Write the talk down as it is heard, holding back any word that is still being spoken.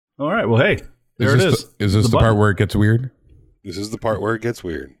All right. Well, hey, there it is. Is this the part where it gets weird? This is the part where it gets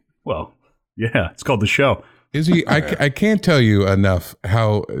weird. Well, yeah, it's called the show. Izzy, I can't tell you enough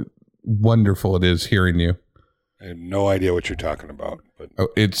how wonderful it is hearing you. I have no idea what you're talking about. But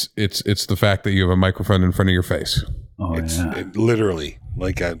it's the fact that you have a microphone in front of your face. Oh, it literally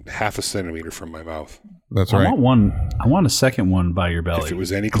like a half a centimeter from my mouth. That's right. I want a second one by your belly. If it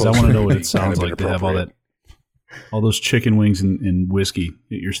was any closer, I want to know what it sounds like to have all those chicken wings and whiskey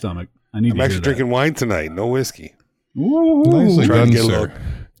hit your stomach. I'm actually drinking wine tonight, no whiskey. Ooh, nicely done, sir.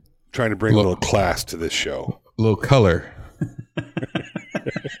 Trying to bring a little class to this show. A little color.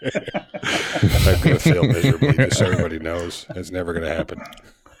 I'm going to fail miserably, just so everybody knows. It's never going to happen.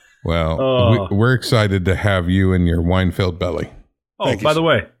 Well, we're excited to have you in your wine-filled belly. Oh, by the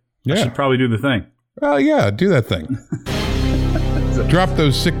way, I should probably do the thing. Well, yeah, do that thing. Drop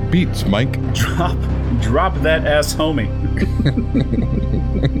those sick beats, Mike. Drop that ass, homie.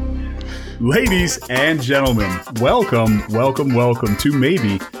 Ladies and gentlemen, welcome to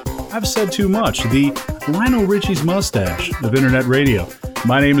Maybe I've Said Too Much, the Lionel Richie's mustache of internet radio.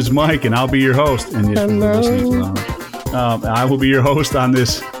 My name is Mike, and I'll be your host. And I will be your host on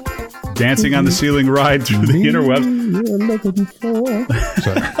this dancing on the ceiling ride through the interwebs.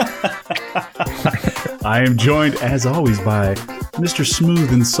 I am joined, as always, by Mr.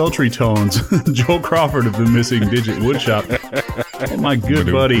 Smooth and Sultry Tones, Joel Crawford of the Missing Digit Woodshop, and my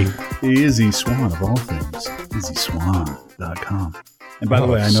good buddy, Izzy Swan of all things, IzzySwan.com. And by the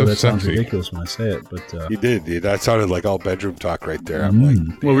way, I know that sounds ridiculous when I say it, but... You did. That sounded like all bedroom talk right there. I'm like...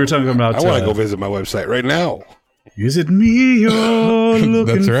 Well, we were talking about... I want to go visit my website right now. Is it me you're looking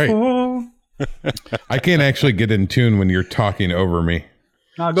That's right. for? I can't actually get in tune when you're talking over me.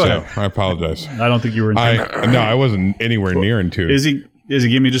 Go ahead. I apologize. I don't think you were in tune. No, I wasn't anywhere near in tune. Izzy,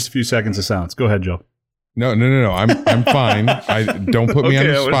 give me just a few seconds of silence. Go ahead, Joe. No. I'm fine. Don't put me on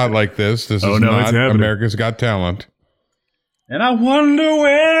the spot like this. This is not America's Got Talent. And I wonder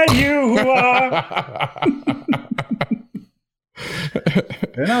where you are.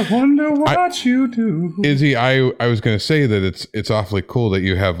 And I wonder what you do. Izzy, I was going to say that it's awfully cool that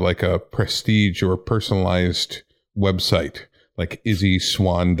you have like a prestige or personalized website like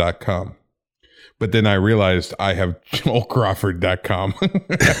IzzySwan.com. But then I realized I have JoelCrawford.com.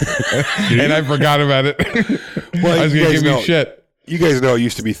 And I forgot about it. Well, I was going to give you shit. You guys know it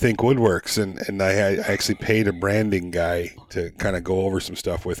used to be Think Woodworks, and I actually paid a branding guy to kind of go over some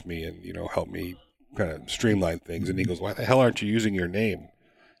stuff with me and, help me kind of streamline things. And he goes, why the hell aren't you using your name?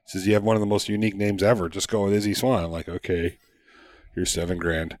 He says, you have one of the most unique names ever. Just go with Izzy Swan. I'm like, okay, here's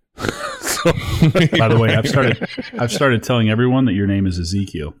 $7,000. By the way, I've started telling everyone that your name is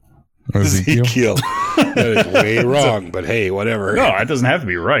Ezekiel. Ezekiel. That is way wrong, but hey, whatever. No, it doesn't have to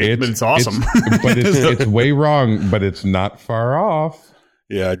be right, but it's awesome. It's way wrong, but it's not far off.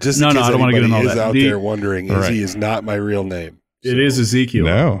 Yeah, just in case I don't want to get into all that. Out there wondering, Izzy is not my real name. So. It is Ezekiel.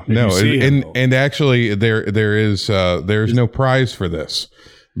 No, and actually, there's no prize for this.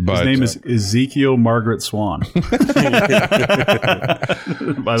 But his name is Ezekiel Margaret Swan. By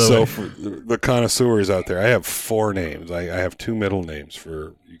the way, for the connoisseurs out there, I have 4 names. I have 2 middle names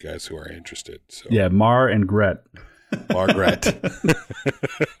for you guys who are interested. So. Yeah, Mar and Gret. Margaret.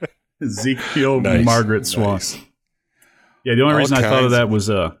 Ezekiel Margaret Swan. Nice. Yeah, the only reason I thought of that was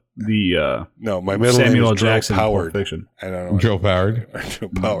my middle Samuel L. Jackson Howard. Fiction. I don't know. Joe Howard. Joe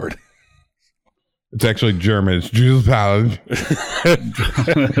Howard. It's actually German. It's Jules Howard.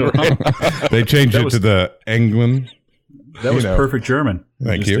 They changed it to the England. That was perfect German.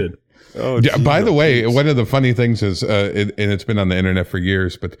 Thank you. By the way, one of the funny things is, and it's been on the internet for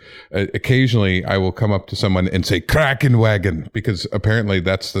years, but occasionally I will come up to someone and say Krankenwagen, because apparently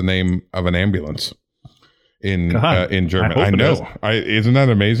that's the name of an ambulance in German. I know. Isn't that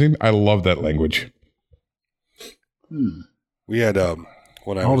amazing? I love that language. We had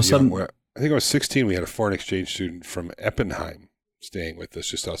when I was young, I think I was 16. We had a foreign exchange student from Eppenheim staying with us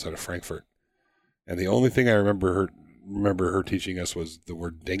just outside of Frankfurt, and the only thing I remember her teaching us was the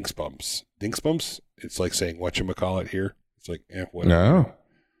word Dingsbumps. Dingsbumps? It's like saying whatchamacallit here. It's like, whatever. No.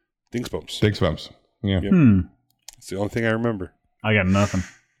 Dingsbumps. Dingsbumps. Yeah. It's the only thing I remember. I got nothing.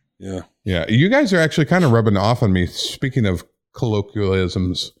 Yeah. Yeah. You guys are actually kind of rubbing off on me, speaking of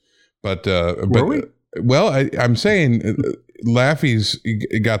colloquialisms. But were we? Well, I'm saying Laffy's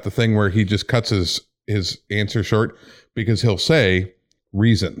got the thing where he just cuts his answer short because he'll say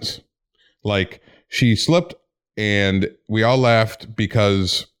reasons. Like, she slipped and we all laughed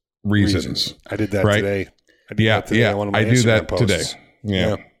because reasons. I did that today. I do that today.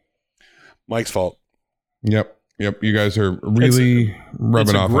 Yeah. Mike's fault. Yep. You guys are really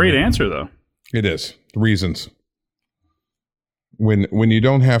rubbing off. It's a great answer, though. It is. Reasons. When you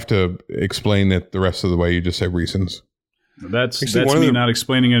don't have to explain it the rest of the way, you just say reasons. That's me not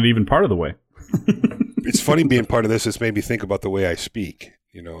explaining it even part of the way. It's funny being part of this. It's made me think about the way I speak,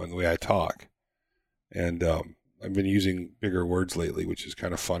 and the way I talk. And I've been using bigger words lately, which is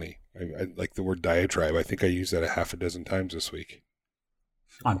kind of funny. I like the word diatribe. I think I used that 6 times this week.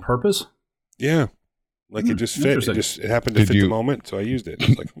 On purpose? Yeah. Like it just fit. It happened to fit the moment, so I used it.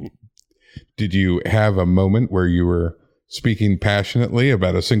 It's like, Did you have a moment where you were speaking passionately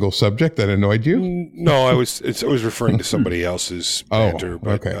about a single subject that annoyed you? No, I was referring to somebody else's banter,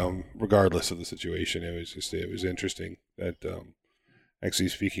 but regardless of the situation, it was interesting that actually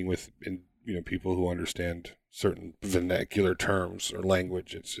speaking with people who understand certain vernacular terms or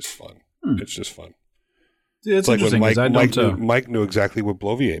language. It's just fun. It's just fun. Yeah, it's like when Mike knew exactly what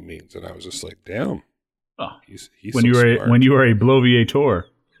bloviate means, and I was just like, damn. Oh, he's when so you smart. when you are a bloviator,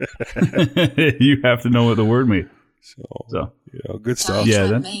 you have to know what the word means. So good stuff.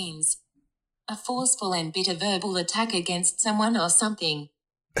 Diatribe means a forceful and bitter verbal attack against someone or something.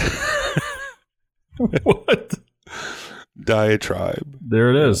 What? Diatribe. There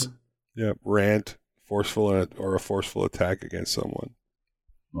it is. Yeah, rant, forceful or a forceful attack against someone.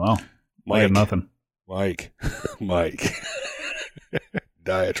 Wow. I got nothing. Mike.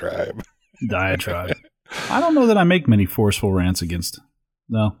 Diatribe. I don't know that I make many forceful rants against.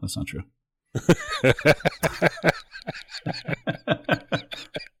 No, that's not true.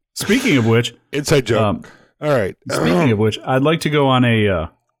 Speaking of which, inside joke. All right. Speaking of which, I'd like to go on a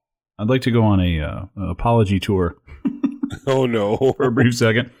apology tour. Oh no! For a brief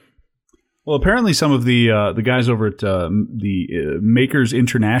second. Well, apparently some of the guys over at the Makers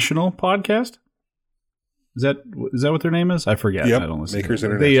International podcast. Is that what their name is? I forget. Yep. I don't listen. Makers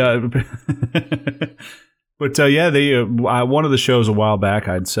International. But they one of the shows a while back,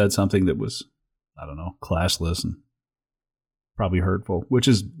 I'd said something that was, I don't know, classless and probably hurtful, which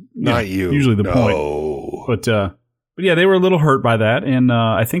is usually the point. But yeah, they were a little hurt by that, and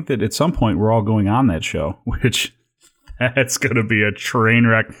I think that at some point we're all going on that show, which that's going to be a train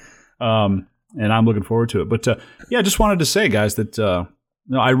wreck, and I'm looking forward to it. But yeah, just wanted to say, guys, that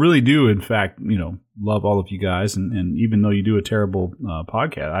I really do, in fact, love all of you guys, and even though you do a terrible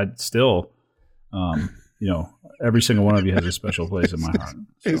podcast, I'd still. Every single one of you has a special place in my heart.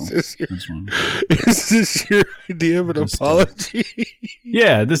 So, is this your idea of an apology?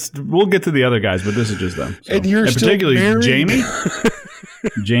 Yeah, we'll get to the other guys, but this is just them. So. And you're still particularly married? Jamie.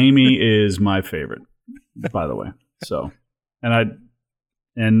 Jamie is my favorite, by the way. So, and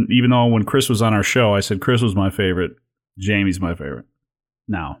even though when Chris was on our show, I said Chris was my favorite, Jamie's my favorite.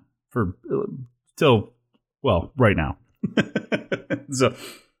 Now, right now. So.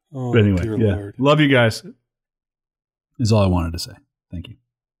 Oh, but anyway, yeah. Lord. Love you guys. Is all I wanted to say. Thank you.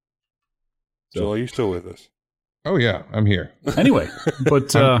 Joel, are you still with us? Oh yeah, I'm here. Anyway,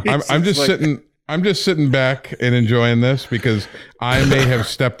 but I'm just sitting. I'm just sitting back and enjoying this because I may have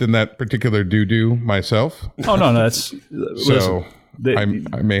stepped in that particular doo-doo myself. Oh no, that's so. I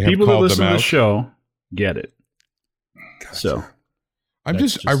may have people called that listen them out. to the show get it. Gotcha. So. I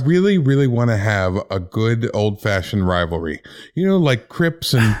really, really want to have a good old-fashioned rivalry. Like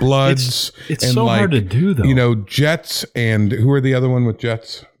Crips and Bloods. It's and so hard to do, though. Jets and who are the other one with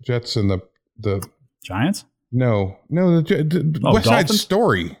Jets? Jets and the Giants? No, the West Side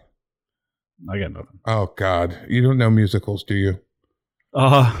Story. I got nothing. Oh God, you don't know musicals, do you?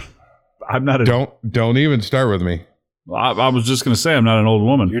 I'm not. Don't even start with me. I was just going to say I'm not an old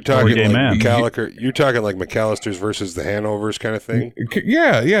woman. You're talking or a gay man. You're talking like McAllister's versus the Hanovers kind of thing.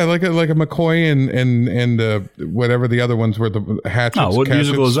 Yeah, like a McCoy and whatever the other ones were, the Hatchets. Oh, what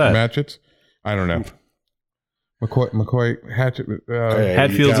musical is that? Matchets? I don't know. McCoy, Hatchet.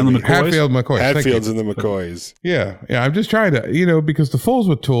 Hatfields and the McCoys. Hatfields and the McCoys. Yeah. I'm just trying to, because the Fools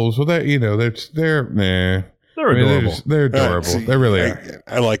with Tools. Well, that they're nah. They're adorable. They're adorable. See, they really are.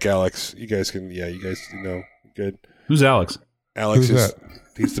 I like Alex. You guys good. Who's Alex? Alex Who's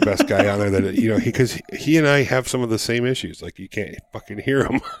he's the best guy on there that because he and I have some of the same issues. Like you can't fucking hear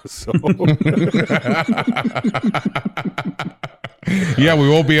him. So yeah, we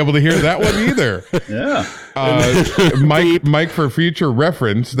won't be able to hear that one either. Yeah. Mike, for future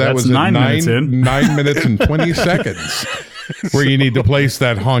reference, that was 9 minutes in. 9 minutes and 20 seconds where you need to place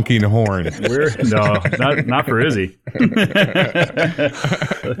that honking horn. Not for Izzy. And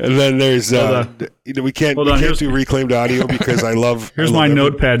then there's we can't do reclaimed audio because I love. Here's my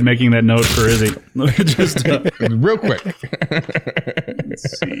notepad making that note for Izzy. Just real quick.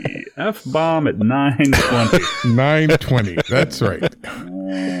 Let's see. F-bomb at 9:20. 9:20. That's right.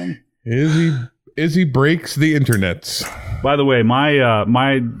 Izzy breaks the internets. By the way, my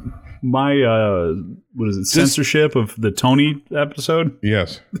what is it, censorship of the Tony episode?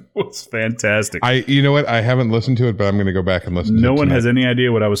 Yes. It was fantastic. You know what? I haven't listened to it, but I'm going to go back and listen to it. No one has any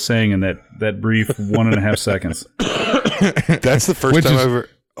idea what I was saying in that brief 1.5 seconds. That's the first time I've ever...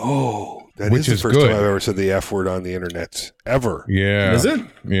 Oh, that is the first time I've ever said the F word on the internet. Ever. Yeah. Is it?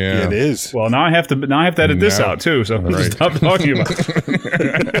 Yeah. It is. Well, now I have to edit this out, too, so I'll just stop talking about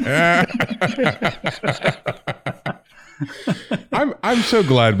it. I'm so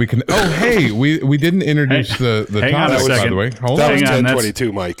glad we can... Oh, hey, we didn't introduce the topic, by the way. Hold that on. was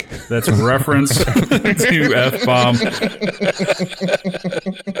 1022, Mike. That's a reference to F-bomb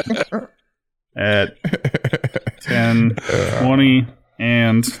at 10:20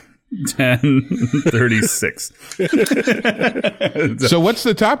 and 10:36. So what's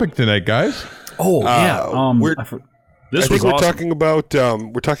the topic tonight, guys? Oh, yeah. We're talking about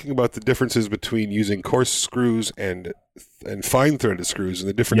the differences between using coarse screws and fine threaded screws and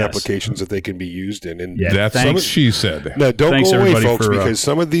the different applications that they can be used in. And that's what she said. Now, don't go away, folks, because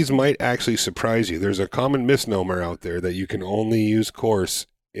some of these might actually surprise you. There's a common misnomer out there that you can only use coarse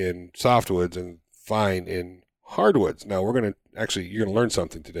in softwoods and fine in hardwoods. Now, you're going to learn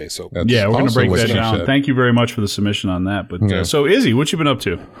something today. So we're going to break that down. Thank you very much for the submission on that. But so, Izzy, what you been up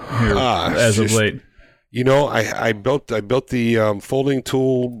to here as of late? You know, I built the folding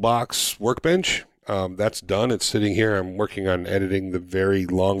toolbox workbench. That's done. It's sitting here. I'm working on editing the very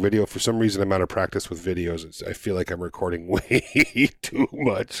long video. For some reason, I'm out of practice with videos. I feel like I'm recording way too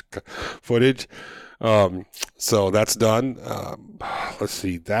much footage. So that's done. Let's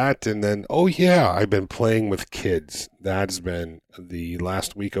see that. And then, I've been playing with kids. That's been the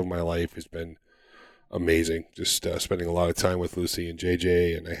last week of my life has been amazing. Just spending a lot of time with Lucy and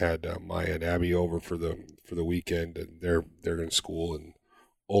JJ, and I had Maya and Abby over for the weekend, and they're in school and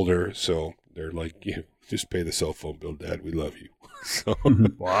older, so they're like, just pay the cell phone bill, Dad. We love you. So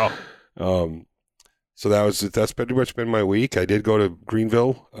wow. So that's pretty much been my week. I did go to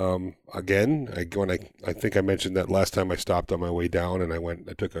Greenville again. I think I mentioned that last time I stopped on my way down, and I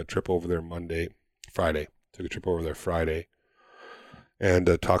took a trip over there Friday. Took a trip over there Friday,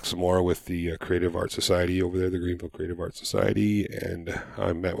 and talked some more with the Creative Arts Society over there, the Greenville Creative Arts Society, and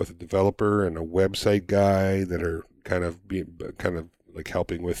I met with a developer and a website guy that are kind of like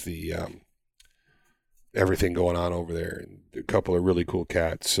helping with the everything going on over there, and a couple of really cool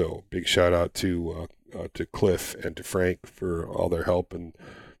cats. So big shout out to Cliff and to Frank for all their help. And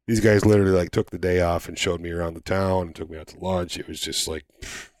these guys literally took the day off and showed me around the town and took me out to lunch. It was just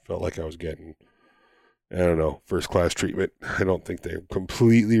felt like I was getting, I don't know, first class treatment. I don't think they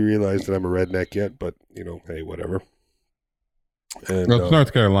completely realized that I'm a redneck yet, but hey, whatever. And, it's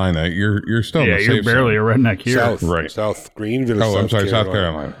North Carolina. You're still in the you're barely a redneck here. South Greenville. I'm sorry, South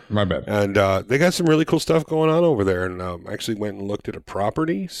Carolina. My bad. And they got some really cool stuff going on over there. And actually went and looked at a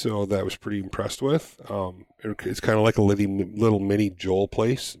property, so that was pretty impressed with. It's kind of like a little mini Joel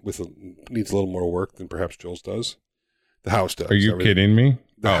place needs a little more work than perhaps Joel's does. The house does. Are you kidding me?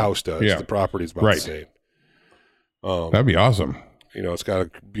 The house does. Yeah. The property's about the same. That'd be awesome. It's got a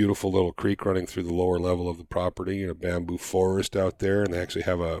beautiful little creek running through the lower level of the property and a bamboo forest out there. And they actually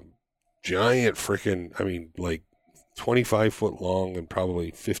have a giant 25-foot long and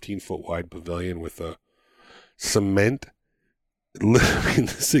probably 15-foot wide pavilion with a cement.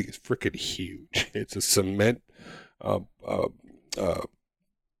 This thing is freaking huge. It's a cement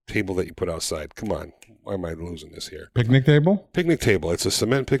table that you put outside. Come on. Why am I losing this here? Picnic table? Picnic table. It's a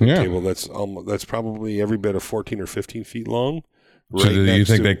cement picnic table that's probably every bit of 14 or 15 feet long. So do you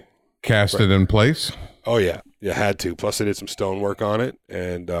think they cast it in place? Oh, yeah. You had to. Plus, they did some stonework on it,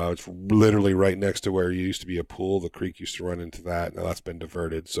 and it's literally right next to where you used to be a pool. The creek used to run into that. Now that's been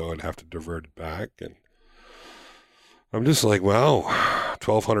diverted, so I'd have to divert it back. And I'm just like, wow,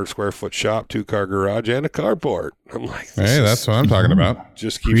 1,200 square foot shop, 2-car garage, and a carport. I'm like, that's what I'm talking about.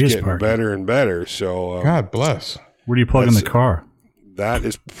 Just keeps getting better and better. So God bless. Where do you plug in the car? That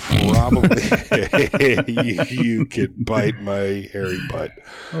is probably you could bite my hairy butt.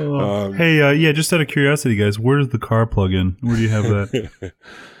 Hey, just out of curiosity, guys, where does the car plug in? Where do you have that?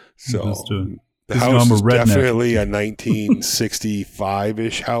 The house is definitely a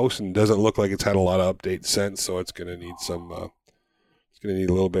 1965-ish house, and doesn't look like it's had a lot of updates since. So it's going to need some. It's going to need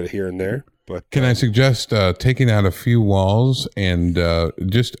a little bit here and there. But can I suggest taking out a few walls and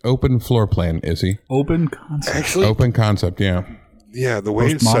just open floor plan, Izzy? Open concept. Actually, open concept. Yeah. Yeah, the way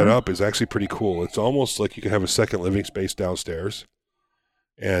it's set up is actually pretty cool. It's almost like you could have a second living space downstairs.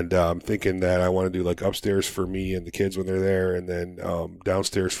 And I'm thinking that I want to do upstairs for me and the kids when they're there, and then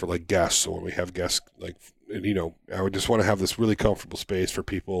downstairs for guests. So when we have guests, I would just want to have this really comfortable space for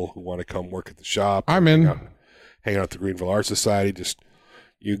people who want to come work at the shop. I'm in. Hang out at the Greenville Arts Society.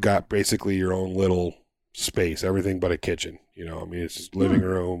 You got basically your own little space, everything but a kitchen. You know, I mean, it's just living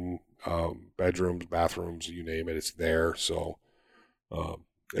room, bedrooms, bathrooms, you name it, it's there. So,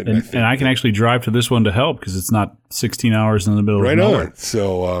 and I can actually drive to this one to help because it's not 16 hours in the middle of nowhere. On.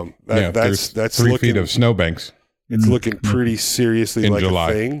 So that's 3 feet of snowbanks. It's looking pretty seriously in like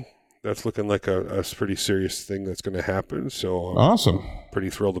July. a thing. That's looking like a pretty serious thing that's going to happen. So awesome. Pretty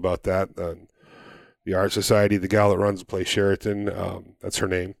thrilled about that. The Art Society, the gal that runs the place, Sheraton, that's her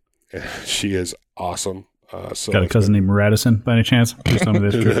name. She is awesome. So got a cousin named Radisson by any chance? Please tell me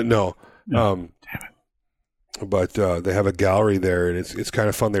that's true. No. Damn it. But they have a gallery there, and it's kind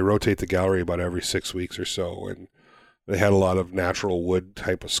of fun. They rotate the gallery about every 6 weeks or so, and they had a lot of natural wood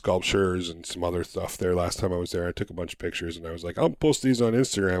type of sculptures and some other stuff there. Last time I was there, I took a bunch of pictures, and I was like, I'll post these on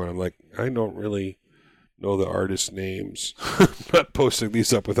Instagram. And I'm like, I don't really know the artists' names. I'm not posting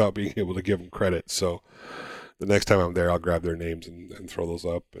these up without being able to give them credit. So the next time I'm there, I'll grab their names and throw those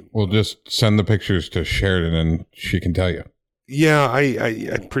up. And we'll just send the pictures to Sheridan, and she can tell you. Yeah,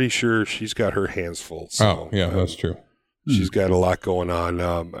 I'm pretty sure she's got her hands full. So, yeah, that's true. She's got a lot going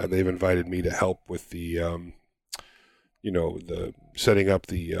on. They've invited me to help with the, the setting up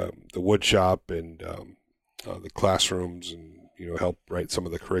the wood shop and the classrooms, and help write some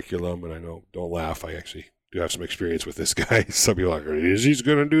of the curriculum. And I know, don't laugh, I actually do have some experience with this guy. Some people are like, is he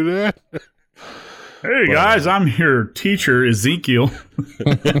going to do that? Hey guys, I'm your teacher, Ezekiel.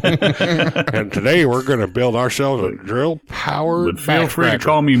 And today we're going to build ourselves a drill-powered. But feel free to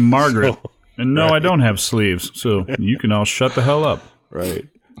call me Margaret. And no, right. I don't have sleeves, so you can all shut the hell up. Right.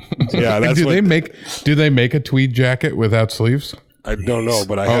 Yeah. That's do they make a tweed jacket without sleeves? I don't know,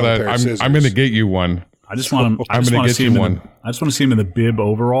 but I have a pair of scissors. I'm going to get you one. I just want to. I just want to see him in the bib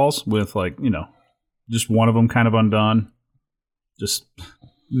overalls with just one of them kind of undone, just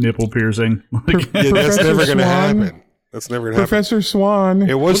nipple piercing. That's never going to happen. That's never going to happen. Professor Swan.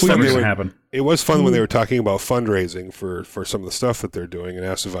 It was fun. Happen. It was fun when they were talking about fundraising for some of the stuff that they're doing, and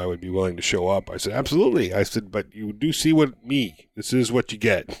asked if I would be willing to show up. I said, absolutely. I said, but you do see this is what you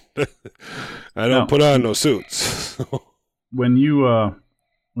get. I don't put on no suits. When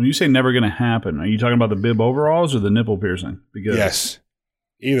you say never going to happen, are you talking about the bib overalls or the nipple piercing? Because yes,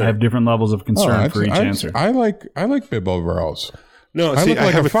 either. I have different levels of concern for each answer. I like bib overalls. No, I see, look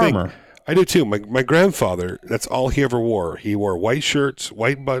like a farmer. Thing. I do too. My grandfather, that's all he ever wore. He wore white shirts,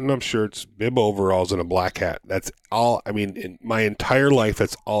 white button-up shirts, bib overalls, and a black hat. That's all. I mean, in my entire life,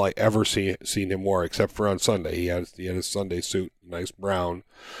 that's all I ever seen him wear, except for on Sunday. He had his Sunday suit, nice brown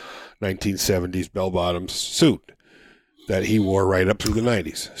 1970s bell-bottoms suit that he wore right up through the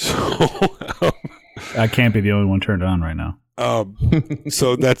 90s. So I can't be the only one turned on right now.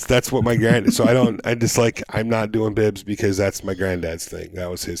 So that's what my so I'm not doing bibs because that's my granddad's thing. That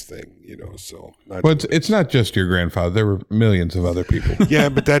was his thing, so. But it's not just your grandfather. There were millions of other people. Yeah,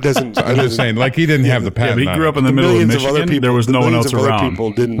 but that doesn't. I'm just saying, he didn't have the patent. Yeah, but he grew up in the middle of Michigan. There was no one else around.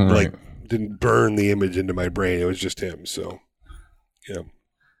 People didn't burn the image into my brain. It was just him. So, yeah.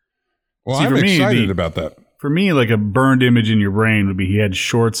 Well, I'm excited about that. For me, a burned image in your brain would be he had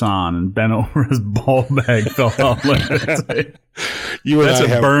shorts on and bent over, his ball bag fell out. That's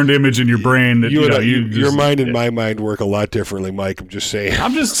a burned image in your brain. That your mind and my mind work a lot differently, Mike. I'm just saying.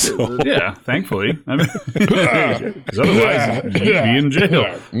 Yeah, thankfully. Because otherwise, you'd be in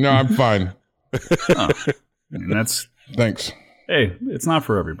jail. No, I'm fine. Thanks. Hey, it's not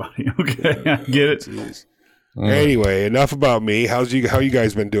for everybody. Okay, I get it. Jeez. Anyway, enough about me. How you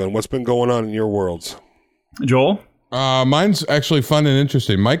guys been doing? What's been going on in your worlds? Joel? Mine's actually fun and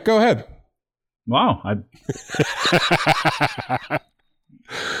interesting. Mike, go ahead. Wow.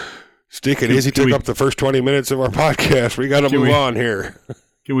 Stick it. Izzy took up the first 20 minutes of our podcast. We got to move on here.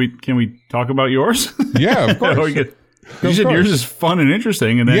 Can we talk about yours? Yeah, of course. You said yours is fun and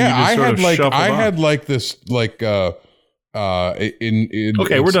interesting, and then you just had this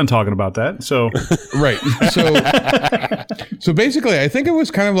we're done talking about that. So right. So basically, I think it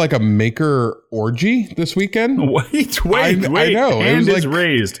was kind of like a maker orgy this weekend. Wait. I know. Hand it was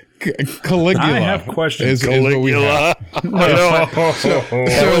raised. Caligula. I have questions. Caligula.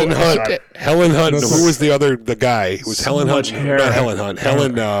 Helen Hunt. Who was the guy? It was Helen Hunt. Not Helen Hunt.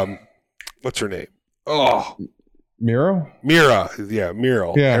 Helen. What's her name? Oh, Miro. Yeah,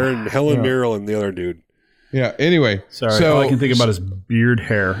 Miro. Yeah. Helen Miro and the other dude. Yeah. Anyway, sorry. All I can think about is beard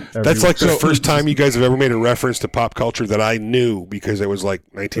hair. That's like the first time you guys have ever made a reference to pop culture that I knew, because it was like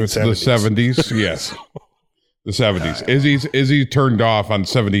 1970s. The 70s. Yes. The 70s. Izzy turned off on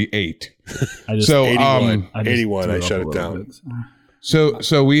 78. 81. I shut it down.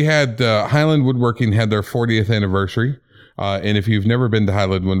 So we had Highland Woodworking had their 40th anniversary. And if you've never been to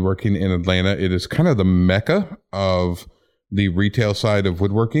Highland Woodworking in Atlanta, it is kind of the mecca of the retail side of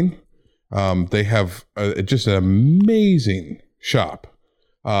woodworking. They have just an amazing shop.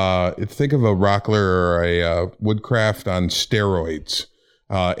 Think of a Rockler or a Woodcraft on steroids,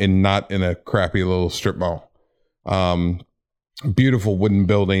 and not in a crappy little strip mall. Beautiful wooden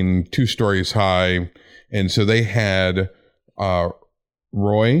building, 2 stories high. And so they had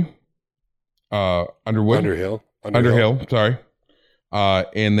Roy Underhill, sorry.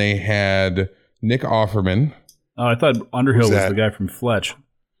 And they had Nick Offerman. Oh, I thought Underhill was the guy from Fletch.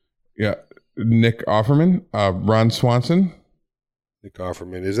 Yeah, Nick Offerman, Ron Swanson. Nick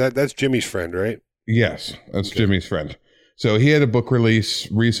Offerman, that's Jimmy's friend, right? Yes, that's okay. Jimmy's friend. So he had a book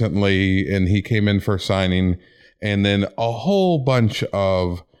release recently, and he came in for signing, and then a whole bunch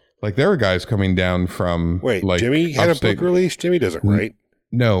of there were guys coming down from Jimmy had upstate. A book release. Jimmy doesn't write.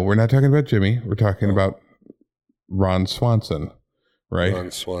 No, we're not talking about Jimmy. We're talking about Ron Swanson, right?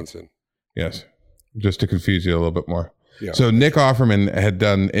 Ron Swanson. Yes, just to confuse you a little bit more. Yeah. So Nick Offerman had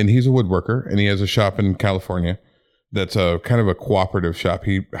done, and he's a woodworker, and he has a shop in California that's a kind of a cooperative shop.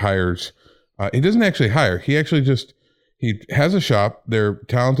 He hires, he doesn't actually hire. He actually he has a shop. They're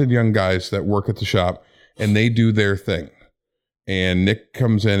talented young guys that work at the shop, and they do their thing. And Nick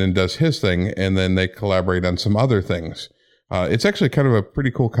comes in and does his thing, and then they collaborate on some other things. It's actually kind of a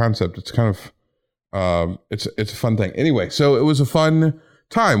pretty cool concept. It's kind of, it's a fun thing. Anyway, so it was a fun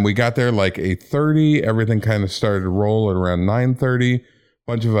time. We got there like 8:30. Everything kind of started to roll at around 9:30. A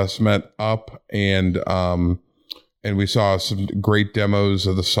bunch of us met up, and we saw some great demos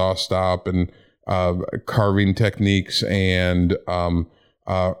of the saw stop and carving techniques. And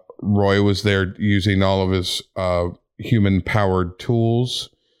Roy was there using all of his human powered tools.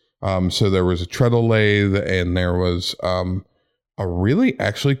 So there was a treadle lathe, and there was a really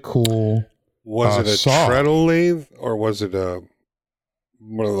actually cool. Was it a saw. Treadle lathe, or was it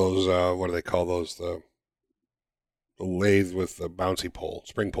one of those? What do they call those? The lathe with the bouncy pole,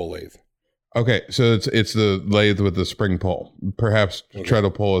 spring pole lathe. Okay, so it's the lathe with the spring pole. Perhaps treadle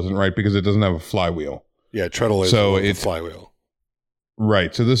pole isn't right because it doesn't have a flywheel. Yeah, treadle lathe. So it's a flywheel.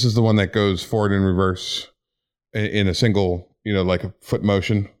 Right. So this is the one that goes forward and reverse in a single, like a foot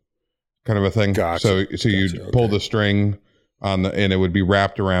motion kind of a thing. Gotcha. So you'd pull the string on and it would be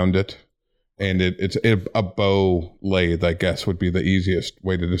wrapped around it. And it's a bow lathe, I guess, would be the easiest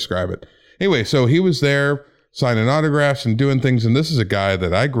way to describe it. Anyway, so he was there signing autographs and doing things. And this is a guy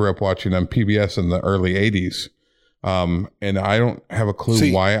that I grew up watching on PBS in the early 80s. And I don't have a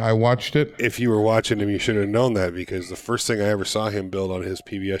clue why I watched it. If you were watching him, you should have known that, because the first thing I ever saw him build on his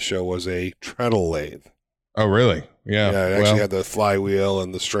PBS show was a treadle lathe. Oh, really? Yeah. Yeah, it actually had the flywheel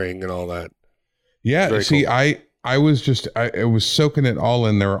and the string and all that. Yeah. See, cool. I was soaking it all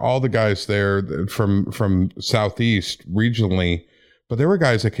in. There were all the guys there from Southeast regionally, but there were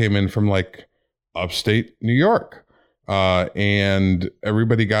guys that came in from upstate New York. And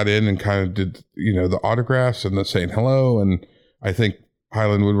everybody got in and kind of did, the autographs and the saying hello. And I think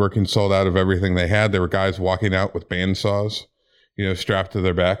Highland Woodworking sold out of everything they had. There were guys walking out with bandsaws, strapped to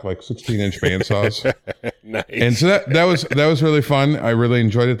their back, like 16-inch bandsaws. Nice. And so that was really fun. I really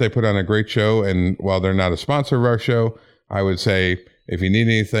enjoyed it. They put on a great show. And while they're not a sponsor of our show, I would say if you need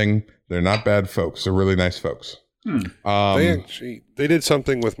anything, they're not bad folks. They're really nice folks. They did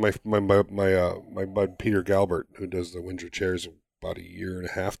something with my bud Peter Galbert, who does the Windsor chairs, about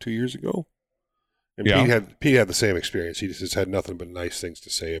 2 years ago. And Pete had the same experience. He just had nothing but nice things to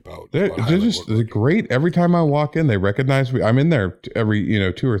say about. They're great. Every time I walk in, they recognize me. I'm in there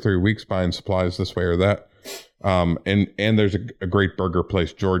every 2 or 3 weeks buying supplies this way or that. And there's a great burger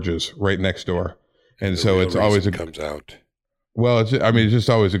place, George's, right next door. And so it's always comes out. Well, it's just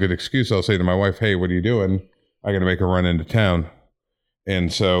always a good excuse. I'll say to my wife, "Hey, what are you doing? I got to make a run into town."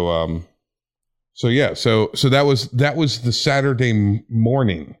 And so that was the Saturday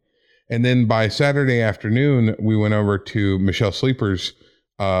morning. And then by Saturday afternoon, we went over to Michelle Sleeper's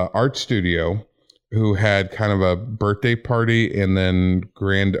art studio, who had kind of a birthday party and then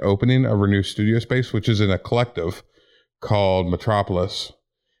grand opening of her new studio space, which is in a collective called Metropolis,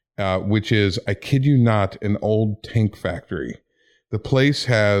 which is, I kid you not, an old tank factory. The place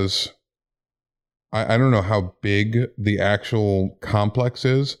has, I don't know how big the actual complex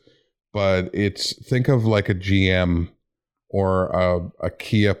is, but think of like a GM or a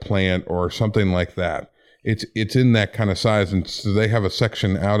Kia plant or something like that. It's in that kind of size. And so they have a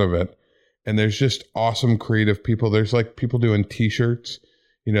section out of it. And there's just awesome creative people. There's people doing t-shirts.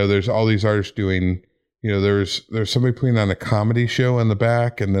 There's all these artists doing, there's somebody putting on a comedy show in the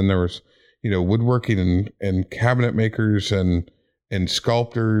back. And then there was, woodworking and cabinet makers and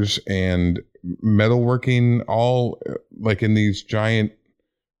sculptors and metalworking, all in these giant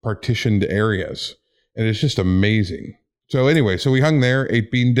partitioned areas. And it's just amazing. So anyway, so we hung there,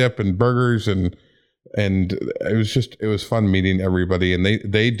 ate bean dip and burgers, and it was fun meeting everybody. And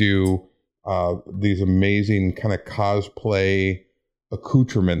they do these amazing kind of cosplay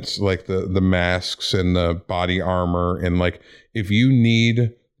accoutrements, like the masks and the body armor, and like if you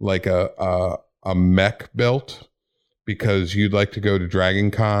need like a mech belt because you'd like to go to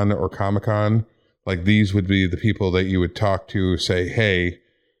Dragon Con or Comic Con, like these would be the people that you would talk to, say, hey,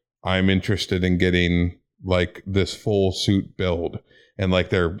 I'm interested in getting like this full suit build. And like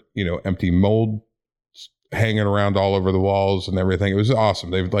they're, empty mold hanging around all over the walls and everything. It was awesome.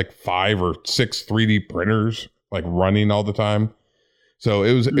 They have like 5 or 6 3D printers like running all the time. So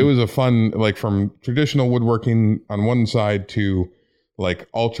it was a fun, like from traditional woodworking on one side to like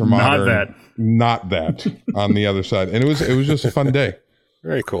ultra modern, not that on the other side. And it was just a fun day.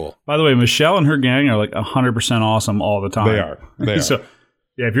 Very cool. By the way, Michelle and her gang are like 100% awesome all the time. They are. So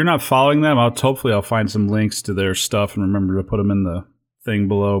yeah, if you're not following them, hopefully I'll find some links to their stuff and remember to put them in the thing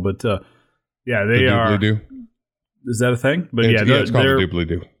below. But yeah, they are. Do. Is that a thing? But it's called the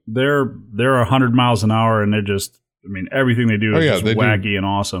doobly-doo. They're 100 miles an hour, and they're just. I mean, everything they do is just wacky and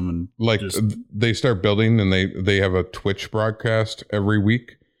awesome, and like they start building, and they have a Twitch broadcast every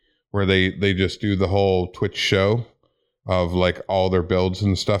week where they just do the whole Twitch show of like all their builds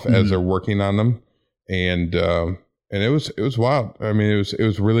and stuff as they're working on them, and it was wild. I mean, it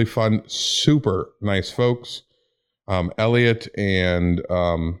was really fun. Super nice folks, Elliot and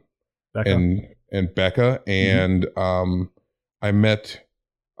Becca. and Becca, and I met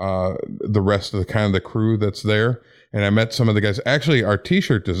the rest of the crew that's there, and I met some of the guys. Actually, our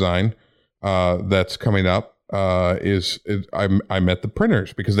T-shirt design that's coming up I met the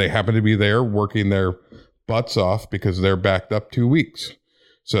printers because they happen to be there working their butts off because they're backed up 2 weeks.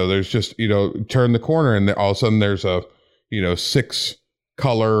 So there's just, turn the corner and all of a sudden there's a, 6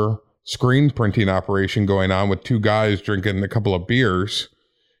 color screen printing operation going on with 2 guys drinking a couple of beers,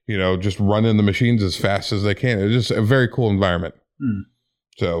 just running the machines as fast as they can. It's just a very cool environment.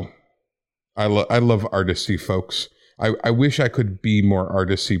 So I love artisty folks. I wish I could be more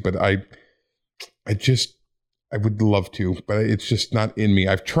artisty, but I would love to, but it's just not in me.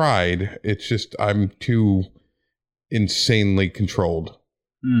 I've tried. It's just, I'm too insanely controlled.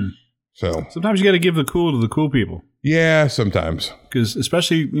 So sometimes you got to give the cool to the cool people. Yeah, sometimes. Because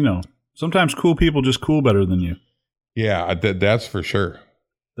especially, sometimes cool people just cool better than you. Yeah, that's for sure.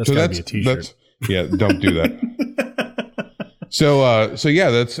 That's gotta be a T-shirt. Don't do that. So yeah,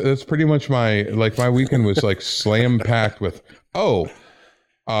 that's pretty much my weekend was like slam packed with,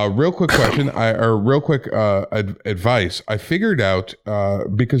 real quick question, real quick advice. I figured out,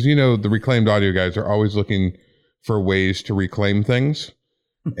 because the reclaimed audio guys are always looking for ways to reclaim things.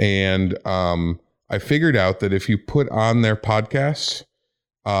 And I figured out that if you put on their podcasts,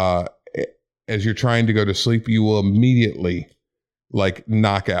 as you're trying to go to sleep, you will immediately like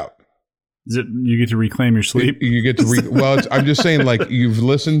knock out. Is it you get to reclaim your sleep? You get to I'm just saying, like, you've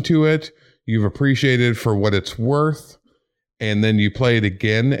listened to it, you've appreciated for what it's worth, and then you play it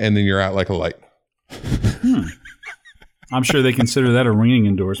again, and then you're out like a light. I'm sure they consider that a ringing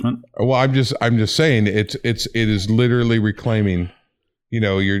endorsement. Well, I'm just saying it is literally reclaiming.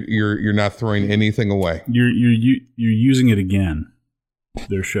 You're not throwing anything away. You're using it again.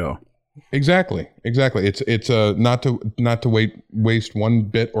 Their show. Exactly. It's not to waste one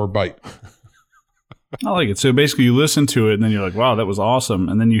bit or bite. I like it. So basically, you listen to it, and then you're like, "Wow, that was awesome,"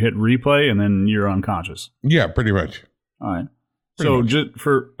 and then you hit replay, and then you're unconscious. Yeah, pretty much. All right. Just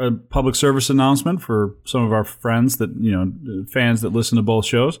for a public service announcement for some of our friends that fans that listen to both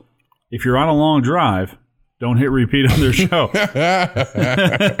shows, if you're on a long drive, don't hit repeat on their show.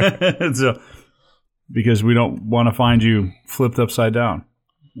 So, because we don't want to find you flipped upside down.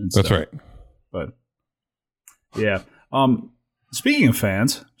 That's right. But yeah. Speaking of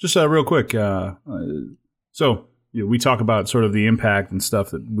fans, just real quick. So we talk about sort of the impact and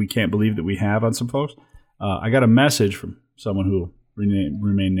stuff that we can't believe that we have on some folks. I got a message from someone who will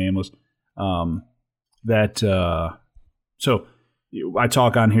remain nameless. So I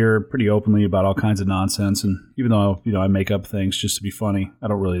talk on here pretty openly about all kinds of nonsense, and even though I make up things just to be funny, I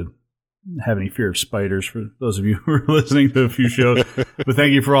don't really have any fear of spiders. For those of you who are listening to a few shows, but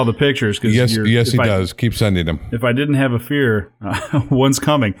thank you for all the pictures. Yes, he does. Keep sending them. If I didn't have a fear, one's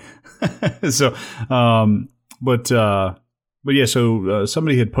coming. So, but yeah. So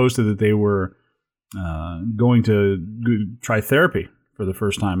somebody had posted that they were going to try therapy for the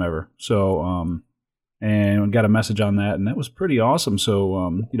first time ever. So, and got a message on that, and that was pretty awesome.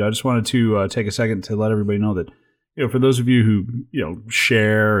 So, I just wanted to take a second to let everybody know that, for those of you who,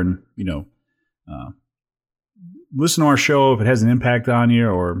 share and, listen to our show, if it has an impact on you,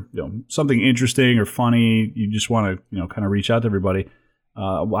 or something interesting or funny, you just want to kind of reach out to everybody.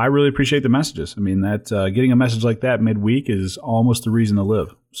 I really appreciate the messages. I mean, that getting a message like that midweek is almost the reason to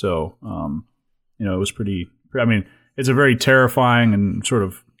live. So, it was pretty. I mean, it's a very terrifying and sort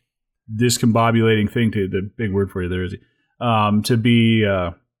of discombobulating thing the big word for you there is to be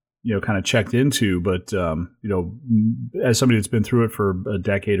kind of checked into. But as somebody that's been through it for a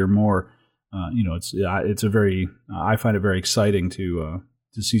decade or more. It's a very I find it very exciting to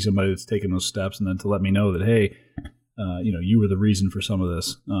see somebody that's taken those steps and then to let me know that, hey, you were the reason for some of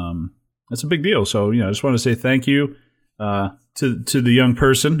this. That's a big deal. So, I just want to say thank you to the young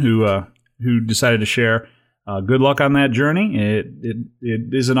person who decided to share. Good luck on that journey.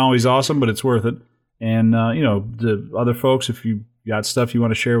 It isn't always awesome, but it's worth it. And, the other folks, if you got stuff you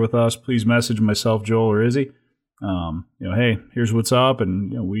want to share with us, please message myself, Joel, or Izzy. Hey, here's what's up,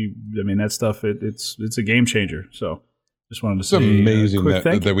 and that stuff. It's a game changer. So, just wanted to say, it's amazing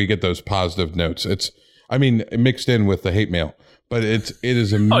that we get those positive notes. Mixed in with the hate mail, but it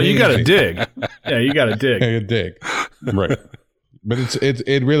is amazing. Oh, you got to dig. Yeah, you got to dig. You dig, right? But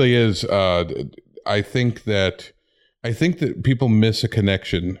it really is. I think that people miss a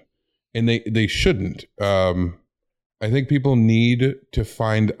connection, and they shouldn't. I think people need to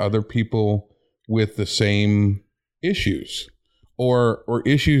find other people with the same issues or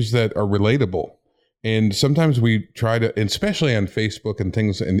issues that are relatable. And sometimes we try to, especially on Facebook and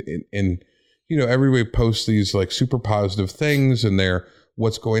things, and everybody posts these like super positive things and they're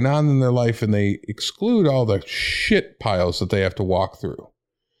what's going on in their life, and they exclude all the shit piles that they have to walk through.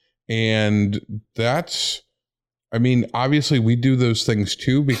 And that's, obviously we do those things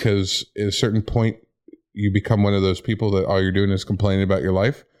too, because at a certain point you become one of those people that all you're doing is complaining about your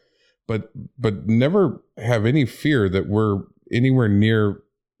life. But never have any fear that we're anywhere near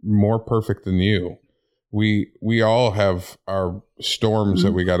more perfect than you. We all have our storms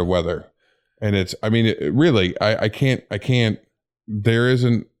that we got to weather, and I can't. There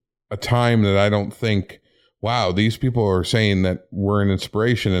isn't a time that I don't think, wow, these people are saying that we're an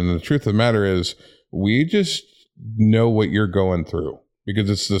inspiration. And the truth of the matter is, we just know what you're going through because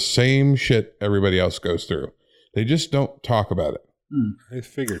it's the same shit everybody else goes through. They just don't talk about it. I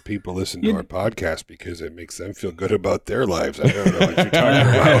figured people listen to our podcast because it makes them feel good about their lives. I don't know what you're talking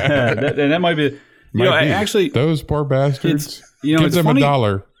about. And that might be, actually, those poor bastards. Give them funny,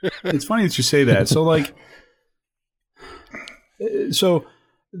 $1. It's funny that you say that. So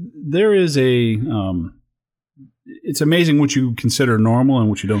there is it's amazing what you consider normal and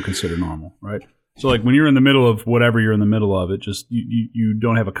what you don't consider normal, right? So like when you're in the middle of whatever you're in the middle of, it just you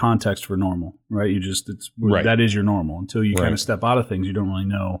don't have a context for normal, right? Right. That is your normal until you kind of step out of things. You don't really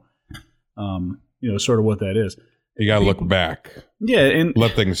know, sort of what that is. You got to look back. Yeah, and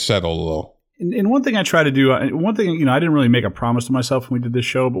let things settle a little. And one thing I try to do, I didn't really make a promise to myself when we did this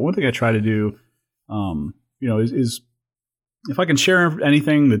show, but one thing I try to do, is if I can share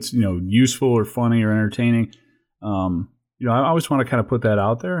anything that's useful or funny or entertaining. I always want to kind of put that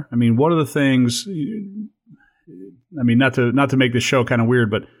out there. What are the things? Not to make this show kind of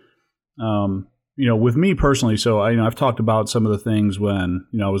weird, but with me personally. So I've talked about some of the things when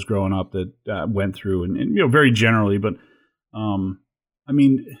I was growing up that I went through, and very generally. But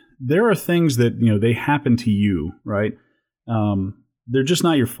there are things that they happen to you, right? They're just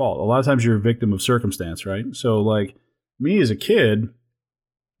not your fault. A lot of times you're a victim of circumstance, right? So like me as a kid,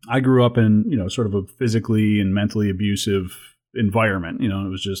 I grew up in, sort of a physically and mentally abusive environment. It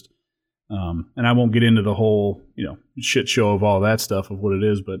was just, and I won't get into the whole, shit show of all that stuff of what it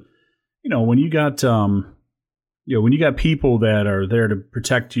is. But, when you got, when you got people that are there to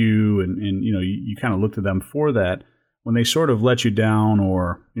protect you and you kind of look to them for that, when they sort of let you down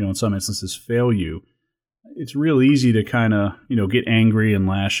or, in some instances fail you, it's real easy to kind of, get angry and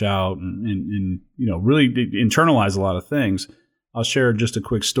lash out and really internalize a lot of things. I'll share just a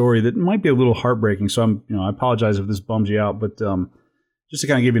quick story that might be a little heartbreaking. So I apologize if this bums you out, but just to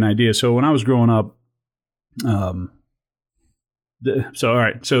kind of give you an idea. So when I was growing up,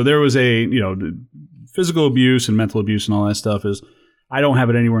 so there was a, physical abuse and mental abuse and all that stuff I don't have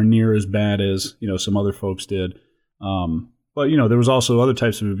it anywhere near as bad as, some other folks did. But there was also other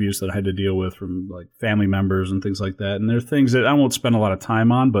types of abuse that I had to deal with from like family members and things like that. And there are things that I won't spend a lot of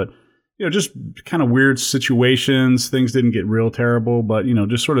time on, but just kind of weird situations. Things didn't get real terrible, but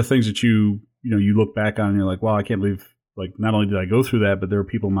just sort of things that you look back on and you're like, wow, I can't believe, like, not only did I go through that, but there were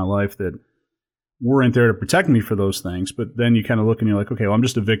people in my life that weren't there to protect me for those things. But then you kind of look and you're like, okay, well, I'm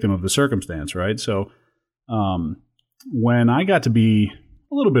just a victim of the circumstance, right? So when I got to be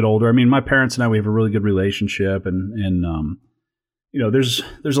a little bit older, my parents and I, we have a really good relationship, and there's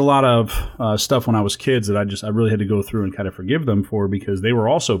a lot of stuff when I was kids that I really had to go through and kind of forgive them for, because they were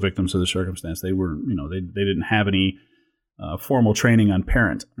also victims of the circumstance. They were, they didn't have any formal training on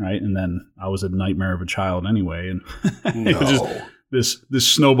parent, right? And then I was a nightmare of a child anyway, and it was just this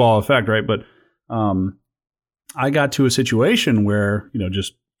snowball effect, right? But I got to a situation where,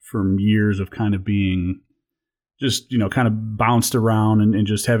 just from years of kind of being just, kind of bounced around and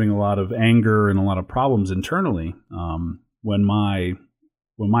just having a lot of anger and a lot of problems internally. When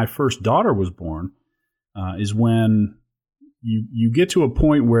my first daughter was born, is when you get to a